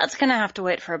 but that's going to have to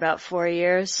wait for about 4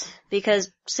 years,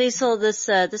 because Cecil,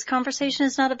 this conversation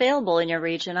is not available in your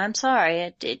region. I'm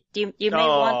sorry. You may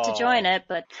want to join it,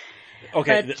 but.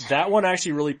 Okay, that one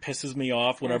actually really pisses me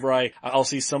off whenever I'll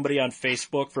see somebody on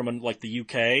Facebook from like the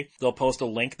UK. They'll post a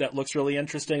link that looks really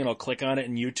interesting and I'll click on it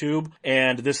in YouTube,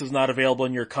 and this is not available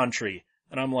in your country.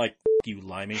 And I'm like, you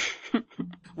limey.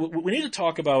 We need to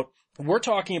talk about, we're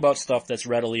talking about stuff that's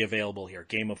readily available here.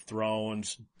 Game of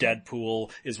Thrones,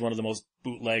 Deadpool is one of the most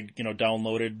bootleg,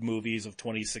 downloaded movies of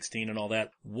 2016 and all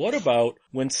that. What about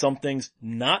when something's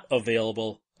not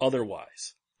available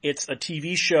otherwise? It's a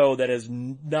TV show that has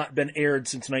not been aired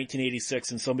since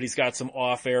 1986 and somebody's got some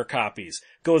off-air copies.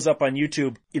 Goes up on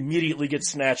YouTube, immediately gets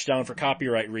snatched down for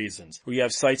copyright reasons. We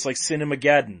have sites like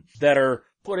Cinemageddon that are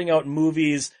putting out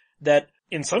movies that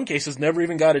in some cases never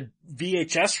even got a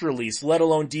VHS release, let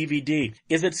alone DVD.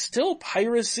 Is it still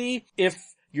piracy if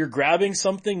you're grabbing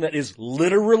something that is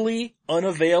literally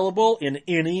unavailable in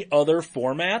any other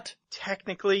format?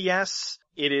 Technically, yes.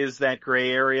 It is that gray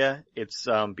area. It's,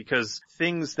 because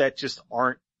things that just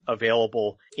aren't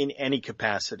available in any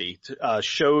capacity,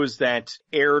 shows that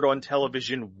aired on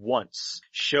television once,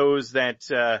 shows that,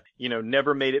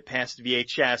 never made it past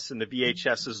VHS and the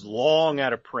VHS is long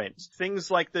out of print.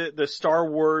 Things like the Star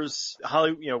Wars,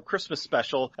 Christmas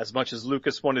special, as much as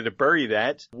Lucas wanted to bury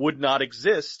that, would not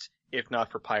exist if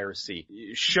not for piracy.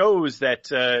 Shows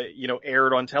that,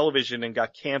 aired on television and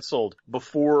got canceled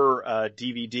before,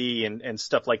 DVD and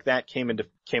stuff like that came into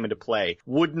came into play.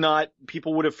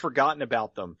 People would have forgotten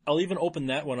about them. I'll even open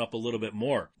that one up a little bit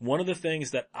more. One of the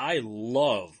things that I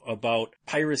love about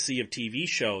piracy of TV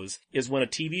shows is when a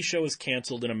TV show is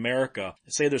canceled in America,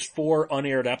 say there's 4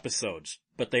 unaired episodes,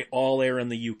 but they all air in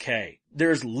the UK.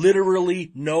 There's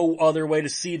literally no other way to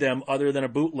see them other than a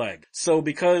bootleg. So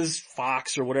because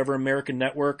Fox or whatever American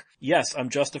network, yes, I'm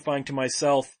justifying to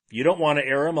myself, you don't want to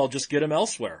air them, I'll just get them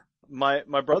elsewhere. My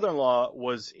brother-in-law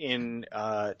was in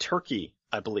Turkey,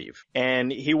 I believe,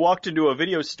 and he walked into a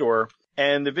video store,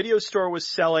 and the video store was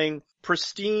selling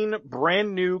pristine,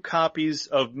 brand new copies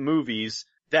of movies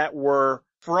that were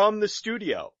from the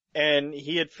studio. And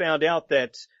he had found out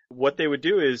that what they would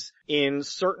do is, in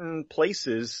certain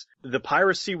places, the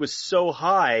piracy was so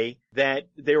high that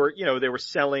they were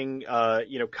selling,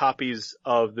 copies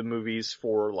of the movies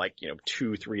for like, $2,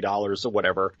 $3 or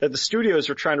whatever, that the studios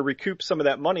were trying to recoup some of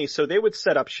that money. So they would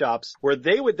set up shops where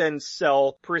they would then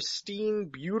sell pristine,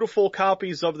 beautiful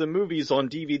copies of the movies on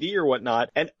DVD or whatnot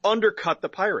and undercut the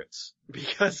pirates.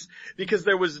 Because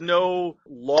there was no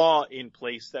law in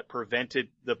place that prevented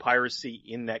the piracy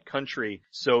in that country,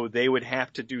 so they would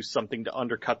have to do something to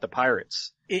undercut the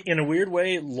pirates. In a weird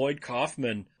way, Lloyd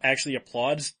Kaufman actually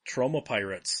applauds Troma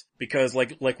Pirates because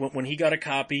like when he got a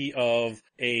copy of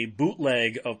a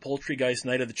bootleg of Poultrygeist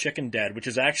Night of the Chicken Dead, which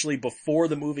is actually before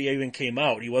the movie even came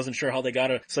out, he wasn't sure how they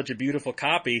got such a beautiful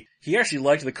copy. He actually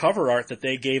liked the cover art that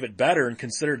they gave it better and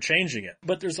considered changing it.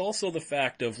 But there's also the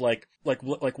fact of like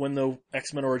when the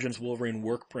X-Men Origins Wolverine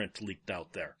work print leaked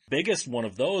out there. Biggest one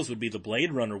of those would be the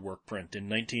Blade Runner work print in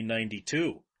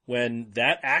 1992. When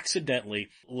that accidentally,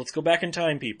 let's go back in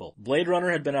time, people. Blade Runner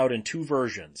had been out in 2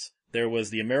 versions. There was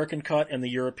the American cut and the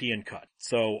European cut.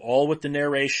 So all with the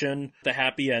narration, the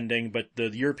happy ending, but the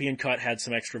European cut had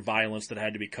some extra violence that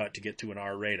had to be cut to get to an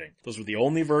R rating. Those were the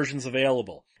only versions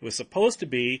available. It was supposed to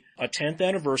be a 10th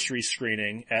anniversary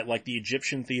screening at like the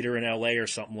Egyptian Theater in LA or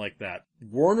something like that.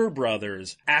 Warner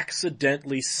Brothers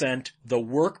accidentally sent the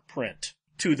work print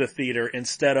to the theater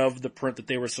instead of the print that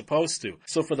they were supposed to.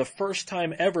 So for the first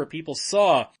time ever, people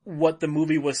saw what the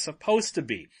movie was supposed to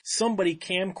be. Somebody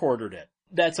camcordered it.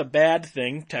 That's a bad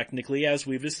thing, technically, as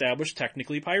we've established,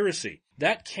 technically piracy.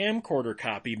 That camcorder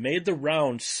copy made the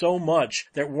round so much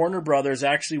that Warner Brothers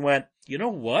actually went, you know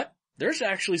what? There's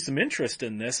actually some interest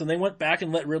in this, and they went back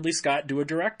and let Ridley Scott do a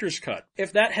director's cut.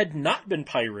 If that had not been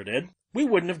pirated, we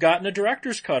wouldn't have gotten a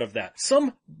director's cut of that.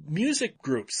 Some music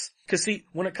groups, because see,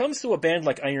 when it comes to a band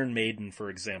like Iron Maiden, for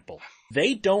example,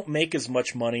 they don't make as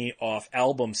much money off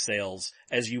album sales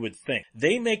as you would think.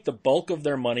 They make the bulk of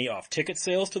their money off ticket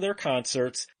sales to their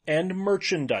concerts and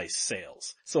merchandise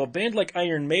sales. So a band like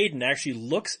Iron Maiden actually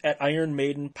looks at Iron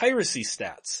Maiden piracy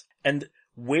stats. And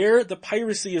where the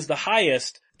piracy is the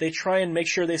highest, they try and make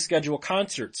sure they schedule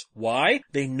concerts. Why?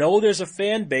 They know there's a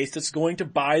fan base that's going to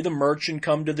buy the merch and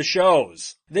come to the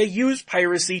shows. They use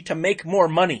piracy to make more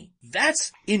money.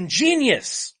 That's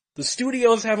ingenious. The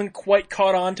studios haven't quite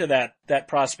caught on to that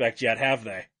prospect yet, have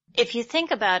they? If you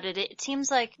think about it, it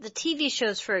seems like the TV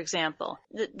shows, for example,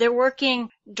 they're working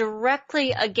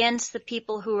directly against the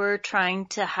people who are trying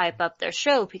to hype up their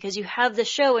show, because you have the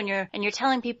show and you're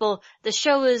telling people the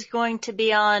show is going to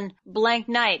be on blank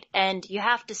night and you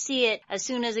have to see it as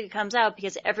soon as it comes out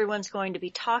because everyone's going to be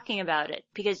talking about it,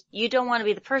 because you don't want to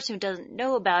be the person who doesn't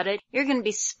know about it. You're going to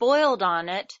be spoiled on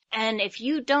it. And if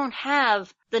you don't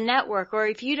have the network, or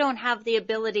if you don't have the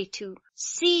ability to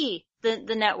see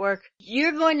the network,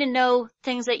 you're going to know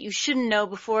things that you shouldn't know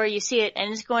before you see it,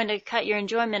 and it's going to cut your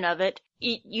enjoyment of it.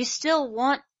 You still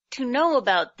want to know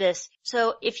about this.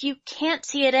 So if you can't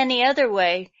see it any other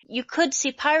way, you could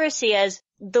see piracy as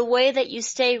the way that you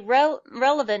stay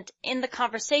relevant in the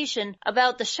conversation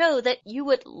about the show that you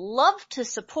would love to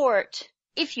support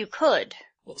if you could.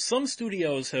 Well, some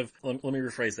studios have, let me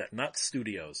rephrase that, not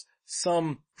studios.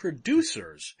 Some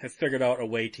producers have figured out a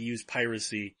way to use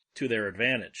piracy to their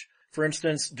advantage. For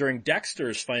instance, during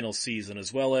Dexter's final season,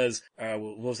 as well as,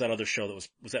 what was that other show that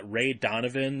was that Ray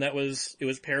Donovan it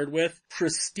was paired with?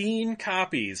 Pristine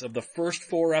copies of the first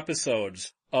 4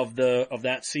 episodes of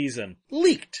that season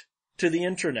leaked to the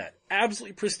internet.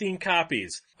 Absolutely pristine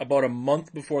copies about a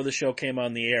month before the show came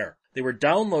on the air. They were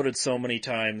downloaded so many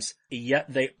times,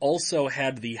 yet they also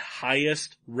had the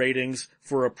highest ratings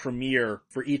for a premiere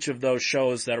for each of those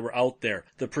shows that were out there.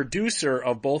 The producer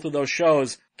of both of those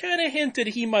shows kind of hinted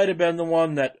he might have been the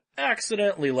one that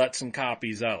accidentally let some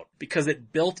copies out, because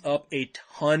it built up a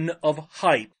ton of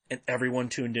hype and everyone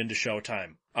tuned into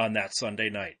Showtime on that Sunday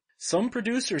night. Some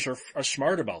producers are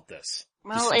smart about this.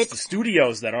 Well, it's the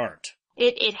studios that aren't.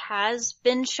 It has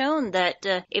been shown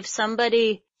that if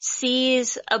somebody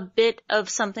sees a bit of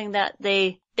something that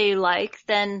they like,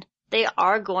 then they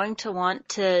are going to want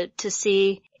to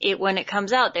see it when it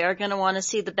comes out. They are going to want to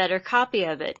see the better copy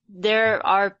of it. There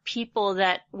are people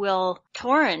that will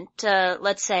torrent,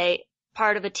 let's say,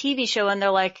 part of a TV show, and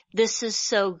they're like, this is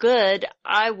so good,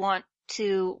 I want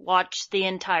to watch the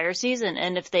entire season.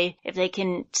 And if they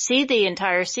can see the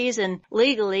entire season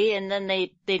legally, and then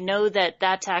they know that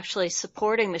that's actually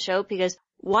supporting the show, because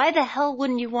why the hell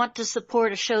wouldn't you want to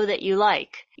support a show that you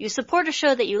like? You support a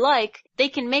show that you like, they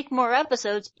can make more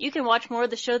episodes, you can watch more of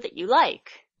the show that you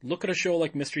like. Look at a show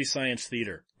like Mystery Science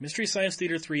Theater. Mystery Science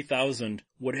Theater 3000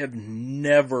 would have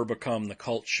never become the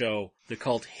cult show, the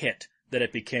cult hit that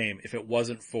it became if it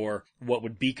wasn't for what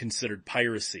would be considered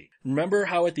piracy. Remember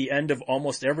how at the end of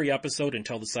almost every episode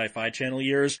until the Sci-Fi Channel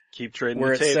years, Keep trading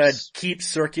where the it tapes. said, keep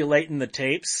circulating the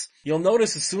tapes? You'll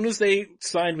notice as soon as they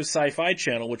signed with Sci-Fi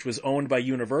Channel, which was owned by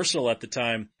Universal at the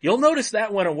time, you'll notice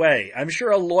that went away. I'm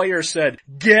sure a lawyer said,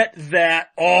 get that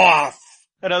off!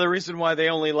 Another reason why they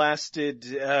only lasted,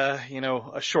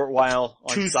 a short while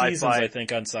on 2 Sci-Fi. seasons, I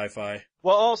think, on Sci-Fi.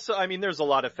 Well, also, I mean, there's a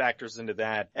lot of factors into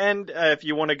that. And if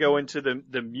you want to go into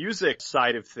the music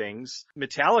side of things,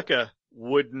 Metallica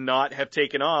would not have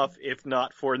taken off if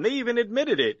not for, and they even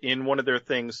admitted it in one of their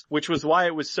things, which was why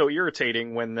it was so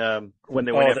irritating when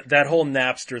they went. That whole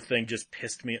Napster thing just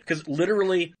pissed me, because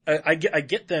literally, I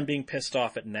get them being pissed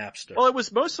off at Napster. Well, it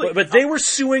was mostly, but they were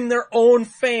suing their own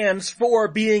fans for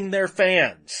being their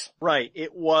fans. Right.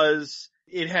 It was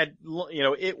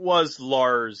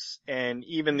Lars, and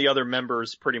even the other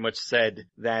members pretty much said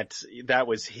that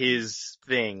was his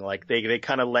thing. Like, they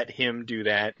kind of let him do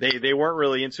that. They weren't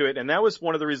really into it, and that was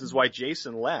one of the reasons why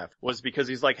Jason left, was because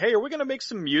he's like, hey, are we gonna make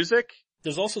some music?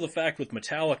 There's also the fact with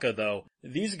Metallica, though,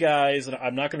 these guys, and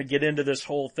I'm not gonna get into this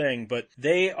whole thing, but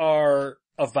they are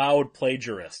avowed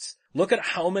plagiarists. Look at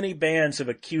how many bands have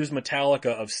accused Metallica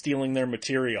of stealing their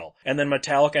material. And then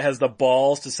Metallica has the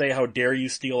balls to say, how dare you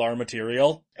steal our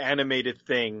material? Animated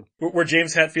thing. Where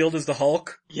James Hetfield is the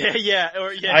Hulk? Yeah.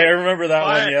 I remember that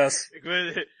one, yes.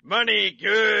 Money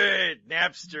good,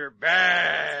 Napster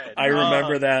bad. I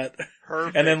remember that.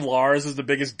 Perfect. And then Lars is the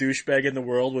biggest douchebag in the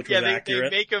world, which was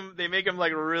accurate. They make him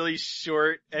like really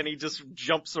short, and he just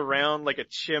jumps around like a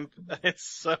chimp.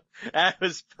 That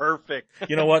was perfect.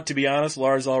 You know what? To be honest,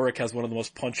 Lars Ulrich has one of the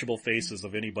most punchable faces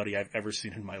of anybody I've ever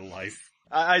seen in my life.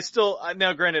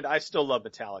 Now granted, I still love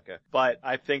Metallica, but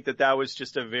I think that was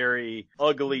just a very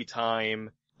ugly time.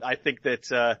 I think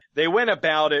that, they went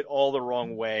about it all the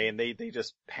wrong way, and they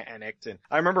just panicked. And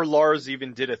I remember Lars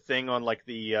even did a thing on like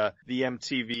the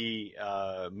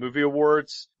MTV, movie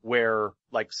awards, where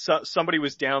like somebody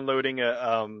was downloading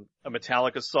a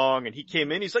Metallica song, and he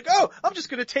came in, he's like, oh, I'm just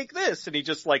gonna take this, and he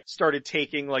just like started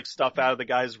taking like stuff out of the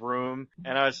guy's room,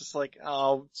 and I was just like,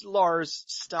 oh, Lars,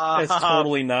 stop. It's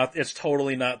totally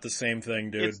not the same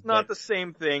thing, dude. It's not the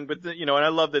same thing, but and I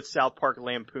love that South Park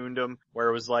lampooned him, where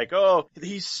it was like, oh,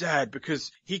 he's sad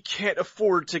because he can't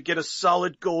afford to get a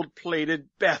solid gold-plated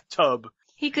bathtub.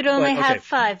 He could only have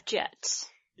 5 jets.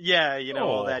 Yeah,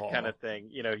 all that kind of thing.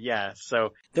 Yeah,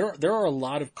 so. There are a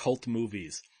lot of cult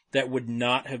movies that would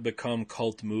not have become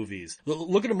cult movies.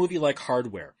 Look at a movie like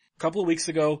Hardware. A couple of weeks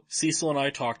ago, Cecil and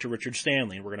I talked to Richard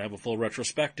Stanley, and we're going to have a full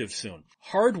retrospective soon.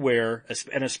 Hardware,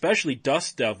 and especially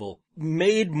Dust Devil,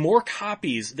 made more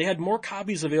copies. They had more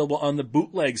copies available on the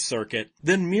bootleg circuit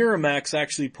than Miramax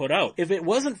actually put out. If it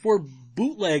wasn't for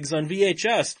bootlegs on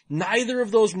VHS, neither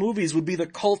of those movies would be the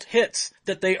cult hits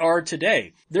that they are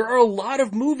today. There are a lot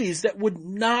of movies that would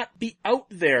not be out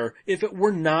there if it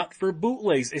were not for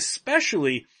bootlegs,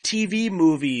 especially TV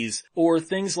movies or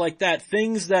things like that.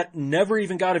 Things that never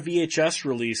even got a VHS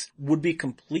release would be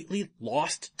completely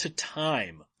lost to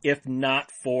time if not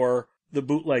for the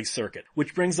bootleg circuit.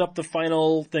 Which brings up the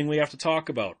final thing we have to talk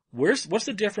about. What's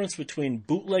the difference between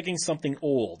bootlegging something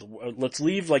old? Let's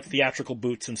leave like theatrical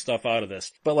boots and stuff out of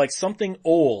this. But like something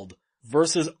old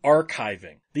versus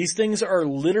archiving. These things are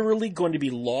literally going to be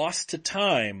lost to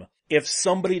time if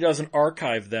somebody doesn't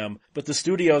archive them, but the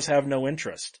studios have no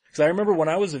interest. Because I remember when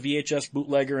I was a VHS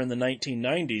bootlegger in the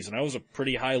 1990s, and I was a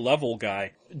pretty high-level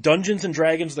guy, Dungeons &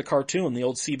 Dragons the cartoon, the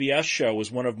old CBS show, was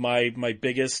one of my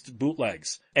biggest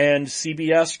bootlegs. And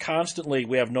CBS constantly,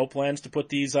 we have no plans to put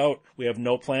these out. We have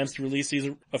no plans to release these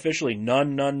officially.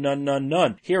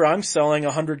 None. Here I'm selling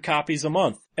 100 copies a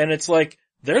month. And it's like,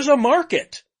 there's a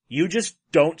market. You just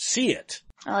don't see it.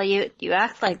 Well, you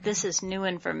act like this is new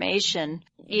information.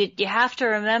 You have to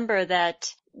remember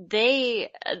that the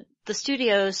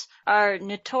studios are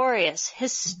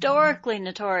historically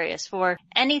notorious for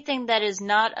anything that is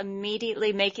not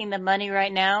immediately making the money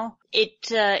right now. It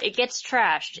gets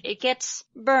trashed. It gets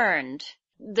burned.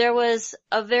 there was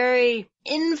a very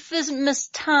infamous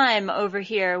time over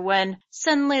here when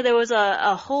suddenly there was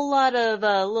a whole lot of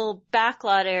little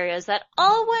backlot areas that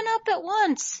all went up at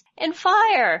once in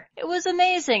fire. It was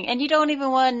amazing. And you don't even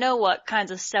want to know what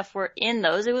kinds of stuff were in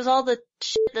those. It was all the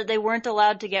shit that they weren't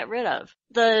allowed to get rid of.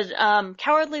 The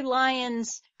Cowardly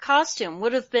Lion's costume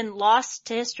would have been lost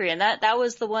to history, and that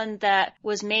was the one that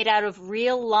was made out of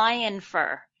real lion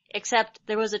fur. Except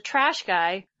there was a trash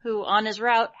guy who on his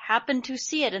route happened to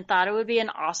see it and thought it would be an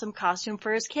awesome costume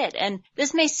for his kid. And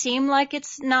this may seem like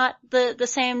it's not the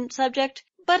same subject,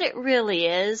 but it really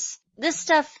is. This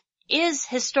stuff is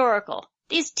historical.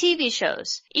 These TV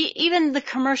shows, even the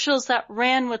commercials that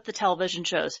ran with the television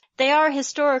shows, they are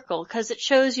historical because it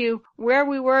shows you where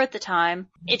we were at the time.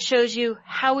 It shows you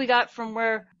how we got from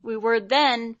where we were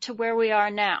then to where we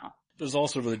are now. There's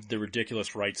also the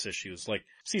ridiculous rights issues. Like,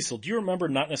 Cecil, do you remember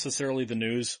Not Necessarily the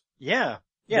News? Yeah.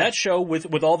 That show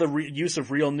with all the use of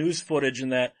real news footage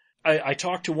and that, I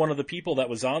talked to one of the people that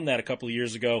was on that a couple of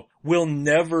years ago, will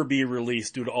never be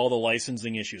released due to all the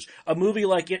licensing issues. A movie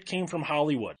like it came from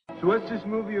Hollywood. So what's this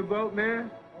movie about,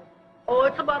 man? Oh,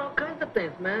 it's about all kinds of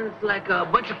things, man. It's like a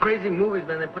bunch of crazy movies,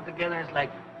 man, they put together. It's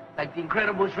like The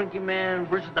Incredible Shrinking Man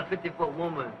versus the 50-Foot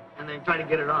Woman, and then try to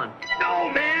get it on.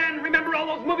 No, man! Remember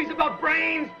all those movies about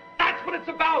brains? That's what it's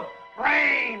about!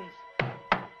 Brains!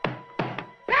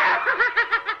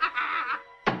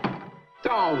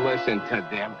 Don't listen to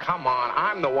them. Come on,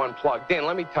 I'm the one plugged in.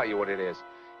 Let me tell you what it is.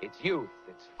 It's youth,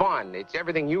 it's fun, it's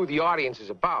everything you, the audience, is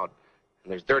about.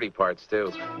 And there's dirty parts,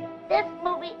 too. This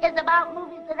movie is about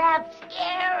movies that have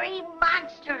scary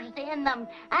monsters in them.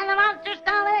 And the monsters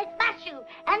come and they smash you.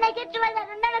 And they get you like that.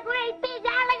 And then a great big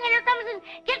alligator comes and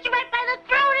gets you right by the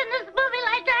throat in this movie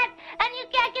like that. And you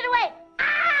can't get away.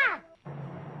 Ah!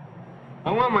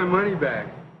 I want my money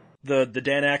back. The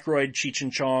Dan Aykroyd, Cheech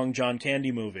and Chong, John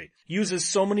Candy movie uses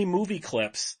so many movie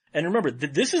clips. And remember,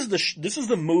 this is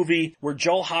the movie where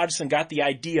Joel Hodgson got the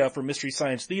idea for Mystery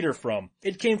Science Theater from.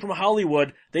 It came from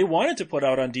Hollywood. They wanted to put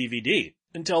out on DVD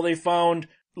until they found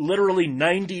literally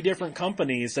 90 different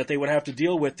companies that they would have to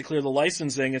deal with to clear the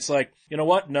licensing. It's like, you know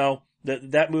what? No,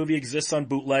 that movie exists on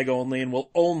bootleg only and will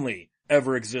only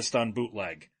ever exist on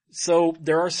bootleg. So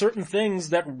there are certain things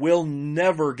that will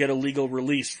never get a legal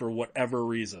release for whatever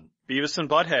reason. Beavis and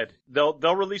Butthead.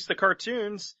 They'll release the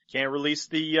cartoons, can't release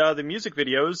the music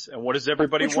videos, and what does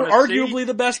everybody want to see? Which were arguably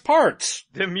the best parts.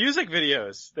 The music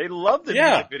videos. They love the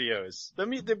music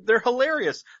videos. They're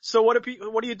hilarious. So what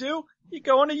do you do? You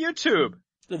go onto YouTube.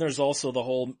 Then there's also the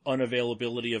whole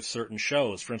unavailability of certain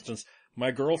shows. For instance,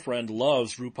 my girlfriend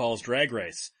loves RuPaul's Drag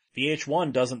Race.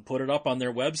 VH1 doesn't put it up on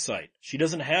their website. She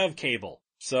doesn't have cable.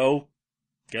 So,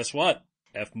 guess what?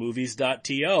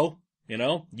 fmovies.to,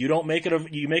 you make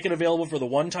it available for the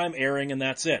one-time airing and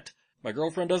that's it. My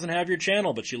girlfriend doesn't have your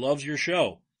channel, but she loves your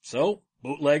show. So,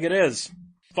 bootleg it is.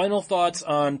 Final thoughts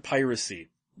on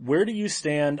piracy. Where do you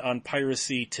stand on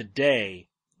piracy today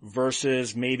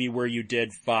versus maybe where you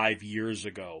did 5 years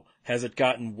ago? Has it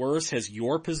gotten worse? Has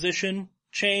your position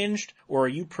changed? Or are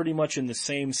you pretty much in the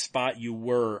same spot you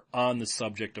were on the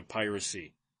subject of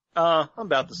piracy? I'm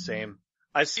about the same.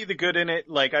 I see the good in it.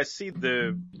 Like, I see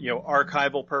the,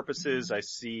 archival purposes. I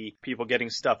see people getting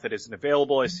stuff that isn't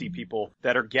available. I see people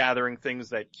that are gathering things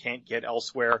that can't get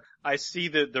elsewhere. I see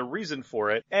the reason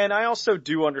for it. And I also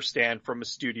do understand from a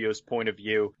studio's point of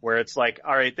view where it's like,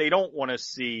 all right, they don't want to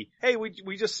see, hey,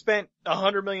 we just spent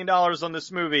 $100 million on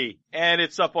this movie and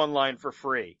it's up online for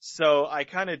free. So I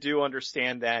kind of do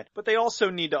understand that, but they also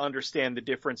need to understand the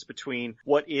difference between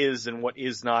what is and what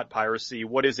is not piracy,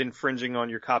 what is infringing on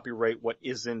your copyright, what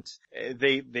isn't.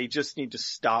 They just need to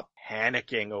stop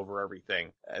panicking over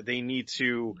everything. They need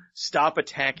to stop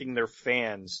attacking their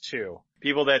fans too.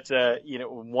 People that,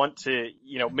 want to,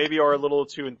 maybe are a little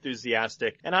too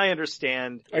enthusiastic. And I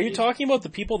understand. Are you talking about the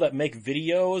people that make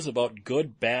videos about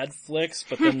good, bad flicks,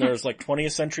 but then there's like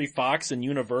 20th Century Fox and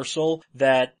Universal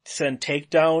that send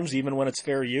takedowns even when it's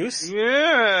fair use?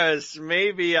 Yes,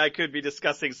 maybe I could be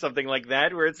discussing something like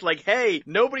that where it's like, hey,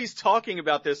 nobody's talking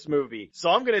about this movie.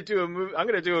 So I'm gonna do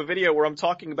a video where I'm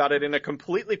talking about it in a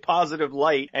completely positive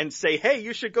light and say, hey,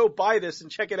 you should go buy this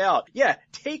and check it out. Yeah,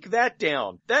 take that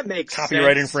down. That makes sense.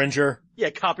 Copyright infringer. Yeah,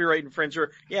 copyright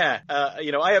infringer. Yeah,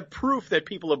 I have proof that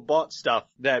people have bought stuff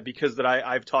because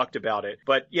I've talked about it.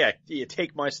 But yeah,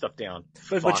 take my stuff down.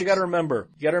 But you gotta remember,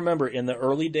 in the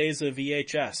early days of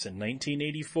VHS in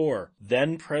 1984,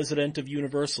 then president of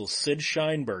Universal, Sid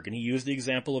Sheinberg, and he used the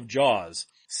example of Jaws,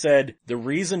 said the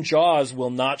reason Jaws will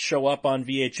not show up on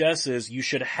VHS is you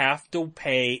should have to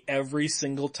pay every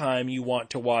single time you want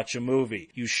to watch a movie.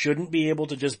 You shouldn't be able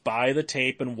to just buy the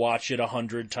tape and watch it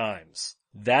 100 times.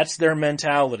 That's their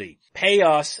mentality. Pay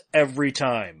us every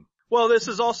time. Well, this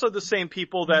is also the same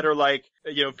people that are like,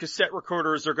 cassette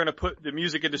recorders are going to put the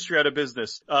music industry out of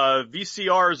business.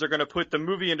 VCRs are going to put the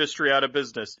movie industry out of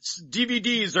business.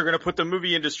 DVDs are going to put the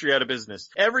movie industry out of business.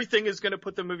 Everything is going to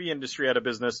put the movie industry out of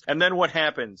business. And then what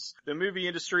happens? The movie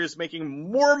industry is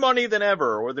making more money than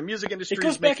ever, or the music industry It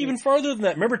goes back even farther than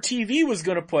that. Remember, TV was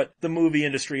going to put the movie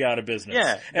industry out of business.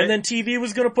 Yeah. And then TV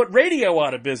was going to put radio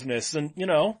out of business, and,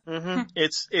 Mm-hmm.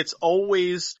 It's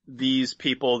always these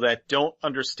people that don't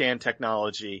understand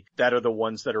technology that are the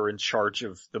ones that are in charge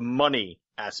of the money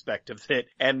aspect of it,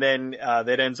 and then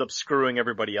that ends up screwing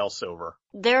everybody else over.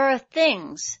 There are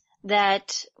things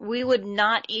that we would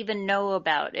not even know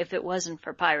about if it wasn't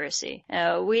for piracy.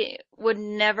 We would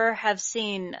never have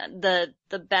seen the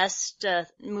best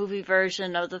movie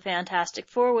version of the Fantastic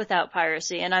Four without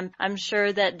piracy, and I'm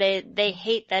sure that they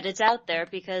hate that it's out there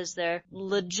because their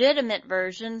legitimate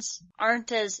versions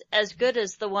aren't as good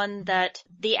as the one that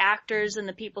the actors and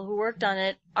the people who worked on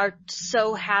it are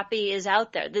so happy is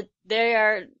out there. That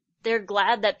they're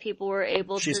glad that people were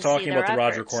able to see their She's talking about the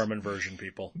efforts. Roger Corman version,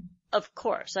 people. Of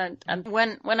course.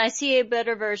 When I see a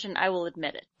better version, I will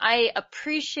admit it. I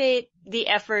appreciate the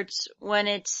efforts when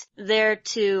it's there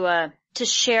to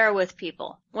share with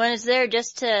people. When it's there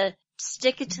just to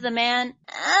stick it to the man,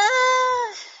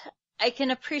 I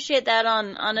can appreciate that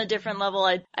on a different level.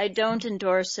 I don't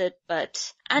endorse it,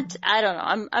 but I don't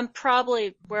know. I'm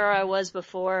probably where I was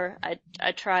before. I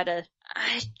try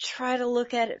to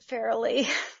look at it fairly.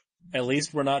 At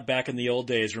least we're not back in the old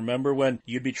days. Remember when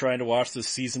you'd be trying to watch the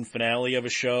season finale of a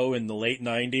show in the late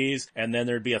 90s, and then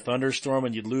there'd be a thunderstorm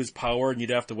and you'd lose power and you'd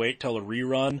have to wait till a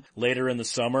rerun later in the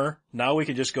summer? Now we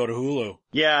can just go to Hulu.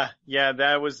 Yeah,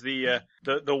 that was the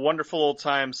wonderful old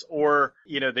times, or,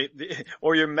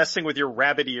 or you're messing with your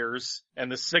rabbit ears and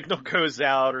the signal goes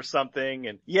out or something,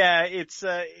 and yeah, it's,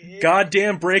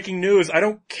 goddamn breaking news. I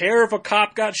don't care if a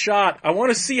cop got shot. I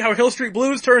want to see how Hill Street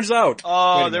Blues turns out.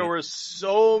 Oh, there were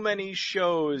so many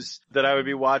shows that I would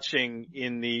be watching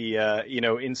in the,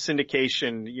 in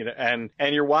syndication,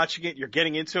 and you're watching it, you're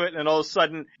getting into it, and all of a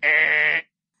sudden,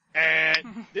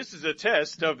 and this is a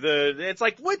test of it's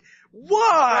like, what?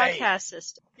 Why? Broadcast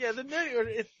system. Yeah,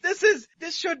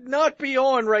 this should not be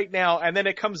on right now. And then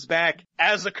it comes back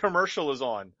as a commercial is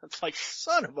on. It's like,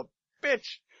 son of a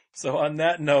bitch. So on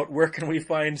that note, where can we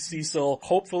find Cecil?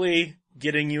 Hopefully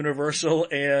getting Universal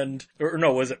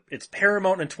it's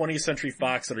Paramount and 20th Century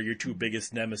Fox that are your two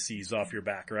biggest nemesis off your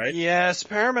back, right? Yes,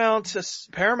 Paramount's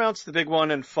the big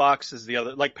one and Fox is the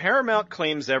other. Like, Paramount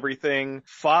claims everything.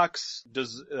 Fox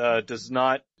does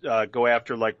not go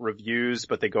after like reviews,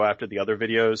 but they go after the other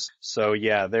videos. So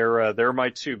yeah, they're my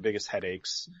two biggest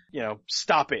headaches.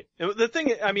 Stop it. The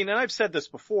thing, and I've said this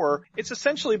before, it's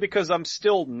essentially because I'm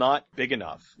still not big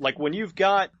enough. Like, when you've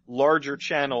got larger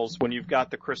channels, when you've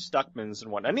got the Chris Stuckmans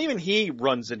and whatnot, and even he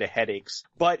runs into headaches,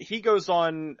 but he goes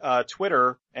on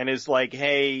Twitter and is like,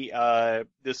 hey,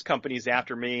 this company's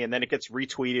after me, and then it gets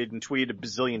retweeted and tweeted a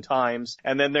bazillion times,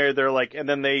 and then they're like, and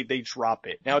then they drop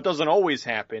it. Now, it doesn't always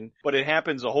happen, but it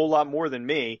happens a whole lot more than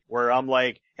me, where I'm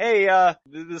like, hey,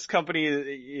 this company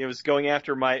is going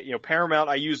after my, Paramount,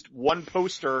 I used one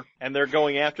poster, and they're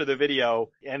going after the video,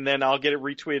 and then I'll get it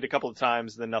retweeted a couple of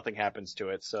times, and then nothing happens to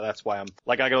it. So that's why I'm,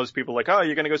 like, I got those people like, oh,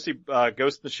 you're gonna go see,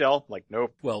 Ghost in the Shell? Like,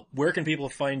 nope. Well, where can people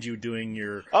find you doing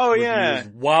your reviews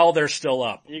while they're still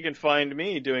up? You can find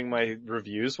me doing my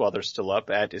reviews while they're still up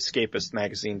at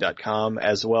escapistmagazine.com,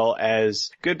 as well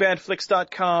as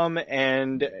goodbadflix.com,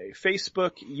 and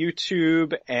Facebook,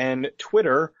 YouTube, and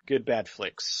Twitter,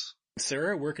 goodbadflix.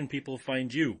 Sarah, where can people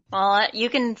find you? Well, you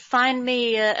can find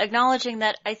me acknowledging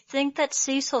that I think that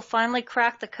Cecil finally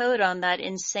cracked the code on that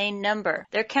insane number.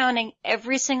 They're counting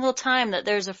every single time that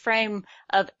there's a frame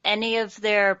of any of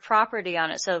their property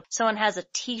on it. So someone has a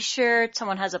t-shirt,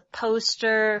 someone has a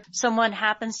poster, someone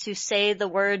happens to say the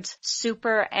words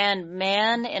super and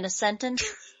man in a sentence.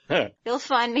 You'll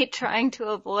find me trying to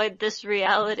avoid this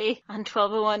reality on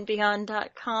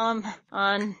 1201beyond.com,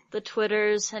 on the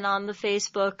Twitters, and on the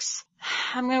Facebooks.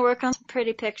 I'm going to work on some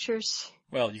pretty pictures.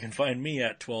 Well, you can find me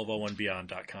at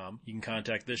 1201beyond.com. You can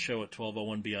contact this show at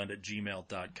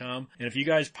 1201beyond@gmail.com. And if you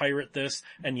guys pirate this,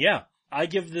 and yeah, I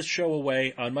give this show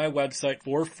away on my website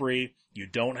for free. You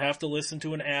don't have to listen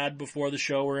to an ad before the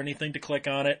show or anything to click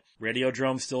on it.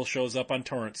 Radiodrome still shows up on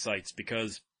torrent sites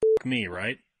because me,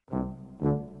 right?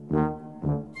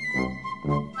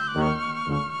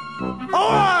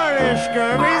 Alright,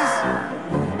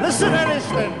 Scurvies. Listen and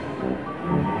listen.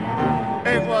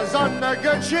 It was on the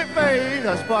good ship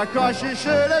Venus, by Christ you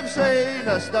should have seen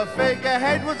us. The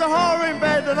figurehead was a whore in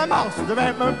bed and the master of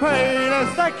Edmund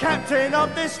Penis. The captain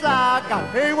of this lugger,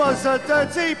 he was a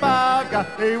dirty bugger.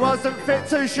 He wasn't fit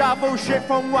to shovel shit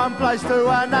from one place to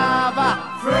another.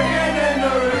 Friggin' in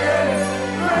the rigging,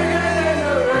 friggin' in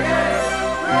the rigging,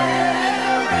 friggin' in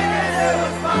the rigging, there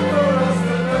was fuck all else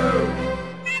to do.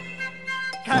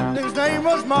 Captain's name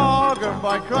was Morgan,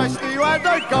 by Christ he had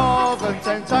a gorgon.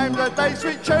 10 times a day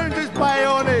sweet tunes his play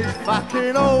on his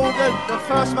fucking organ. The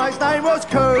first mate's name was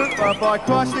Cooper, by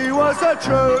Christ he was a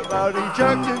trooper. He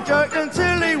jerked and jerked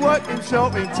until he worked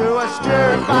himself into a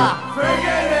stupor.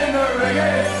 Friggin' in the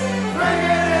rigging,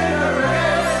 friggin' in the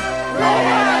rigging,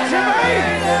 friggin' in the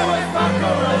rigging, there was fuck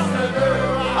all else to do.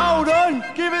 Hold on,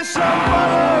 give it some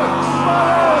butter.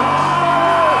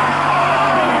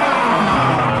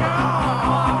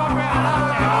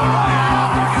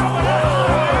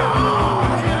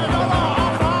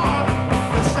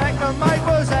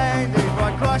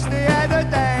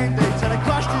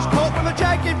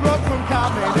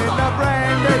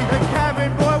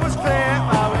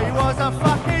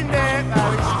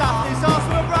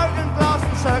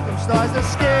 The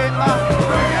skipper.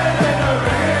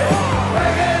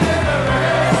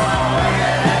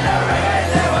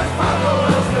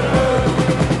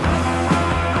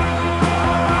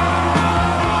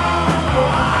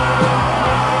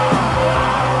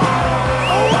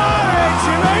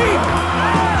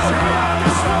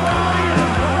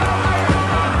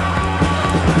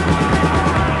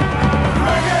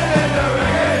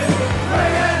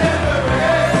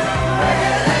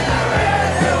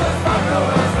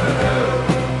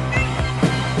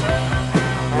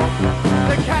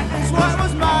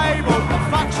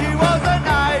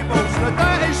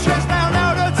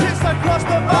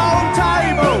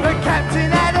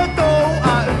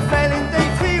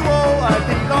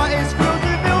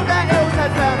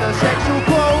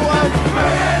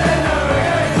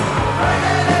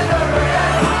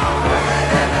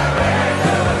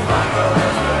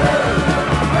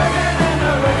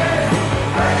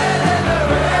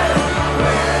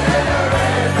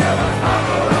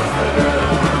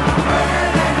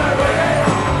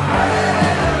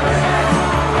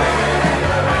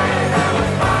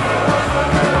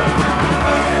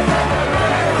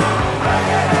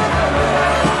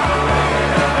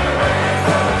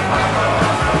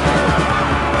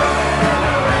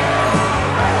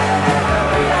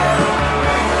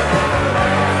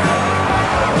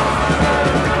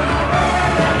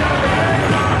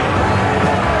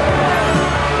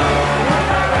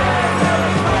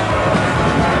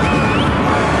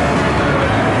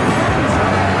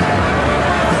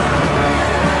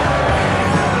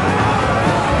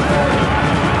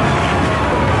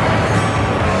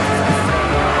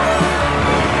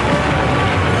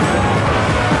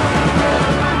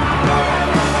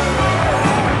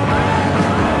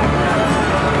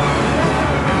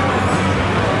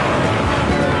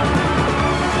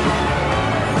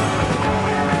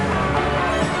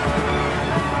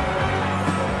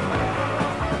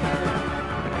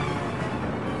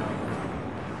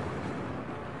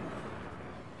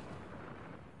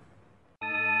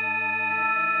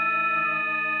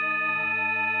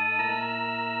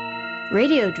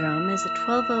 Radiodrome is a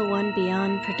 1201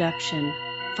 Beyond production.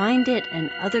 Find it and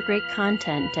other great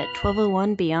content at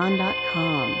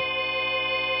 1201beyond.com.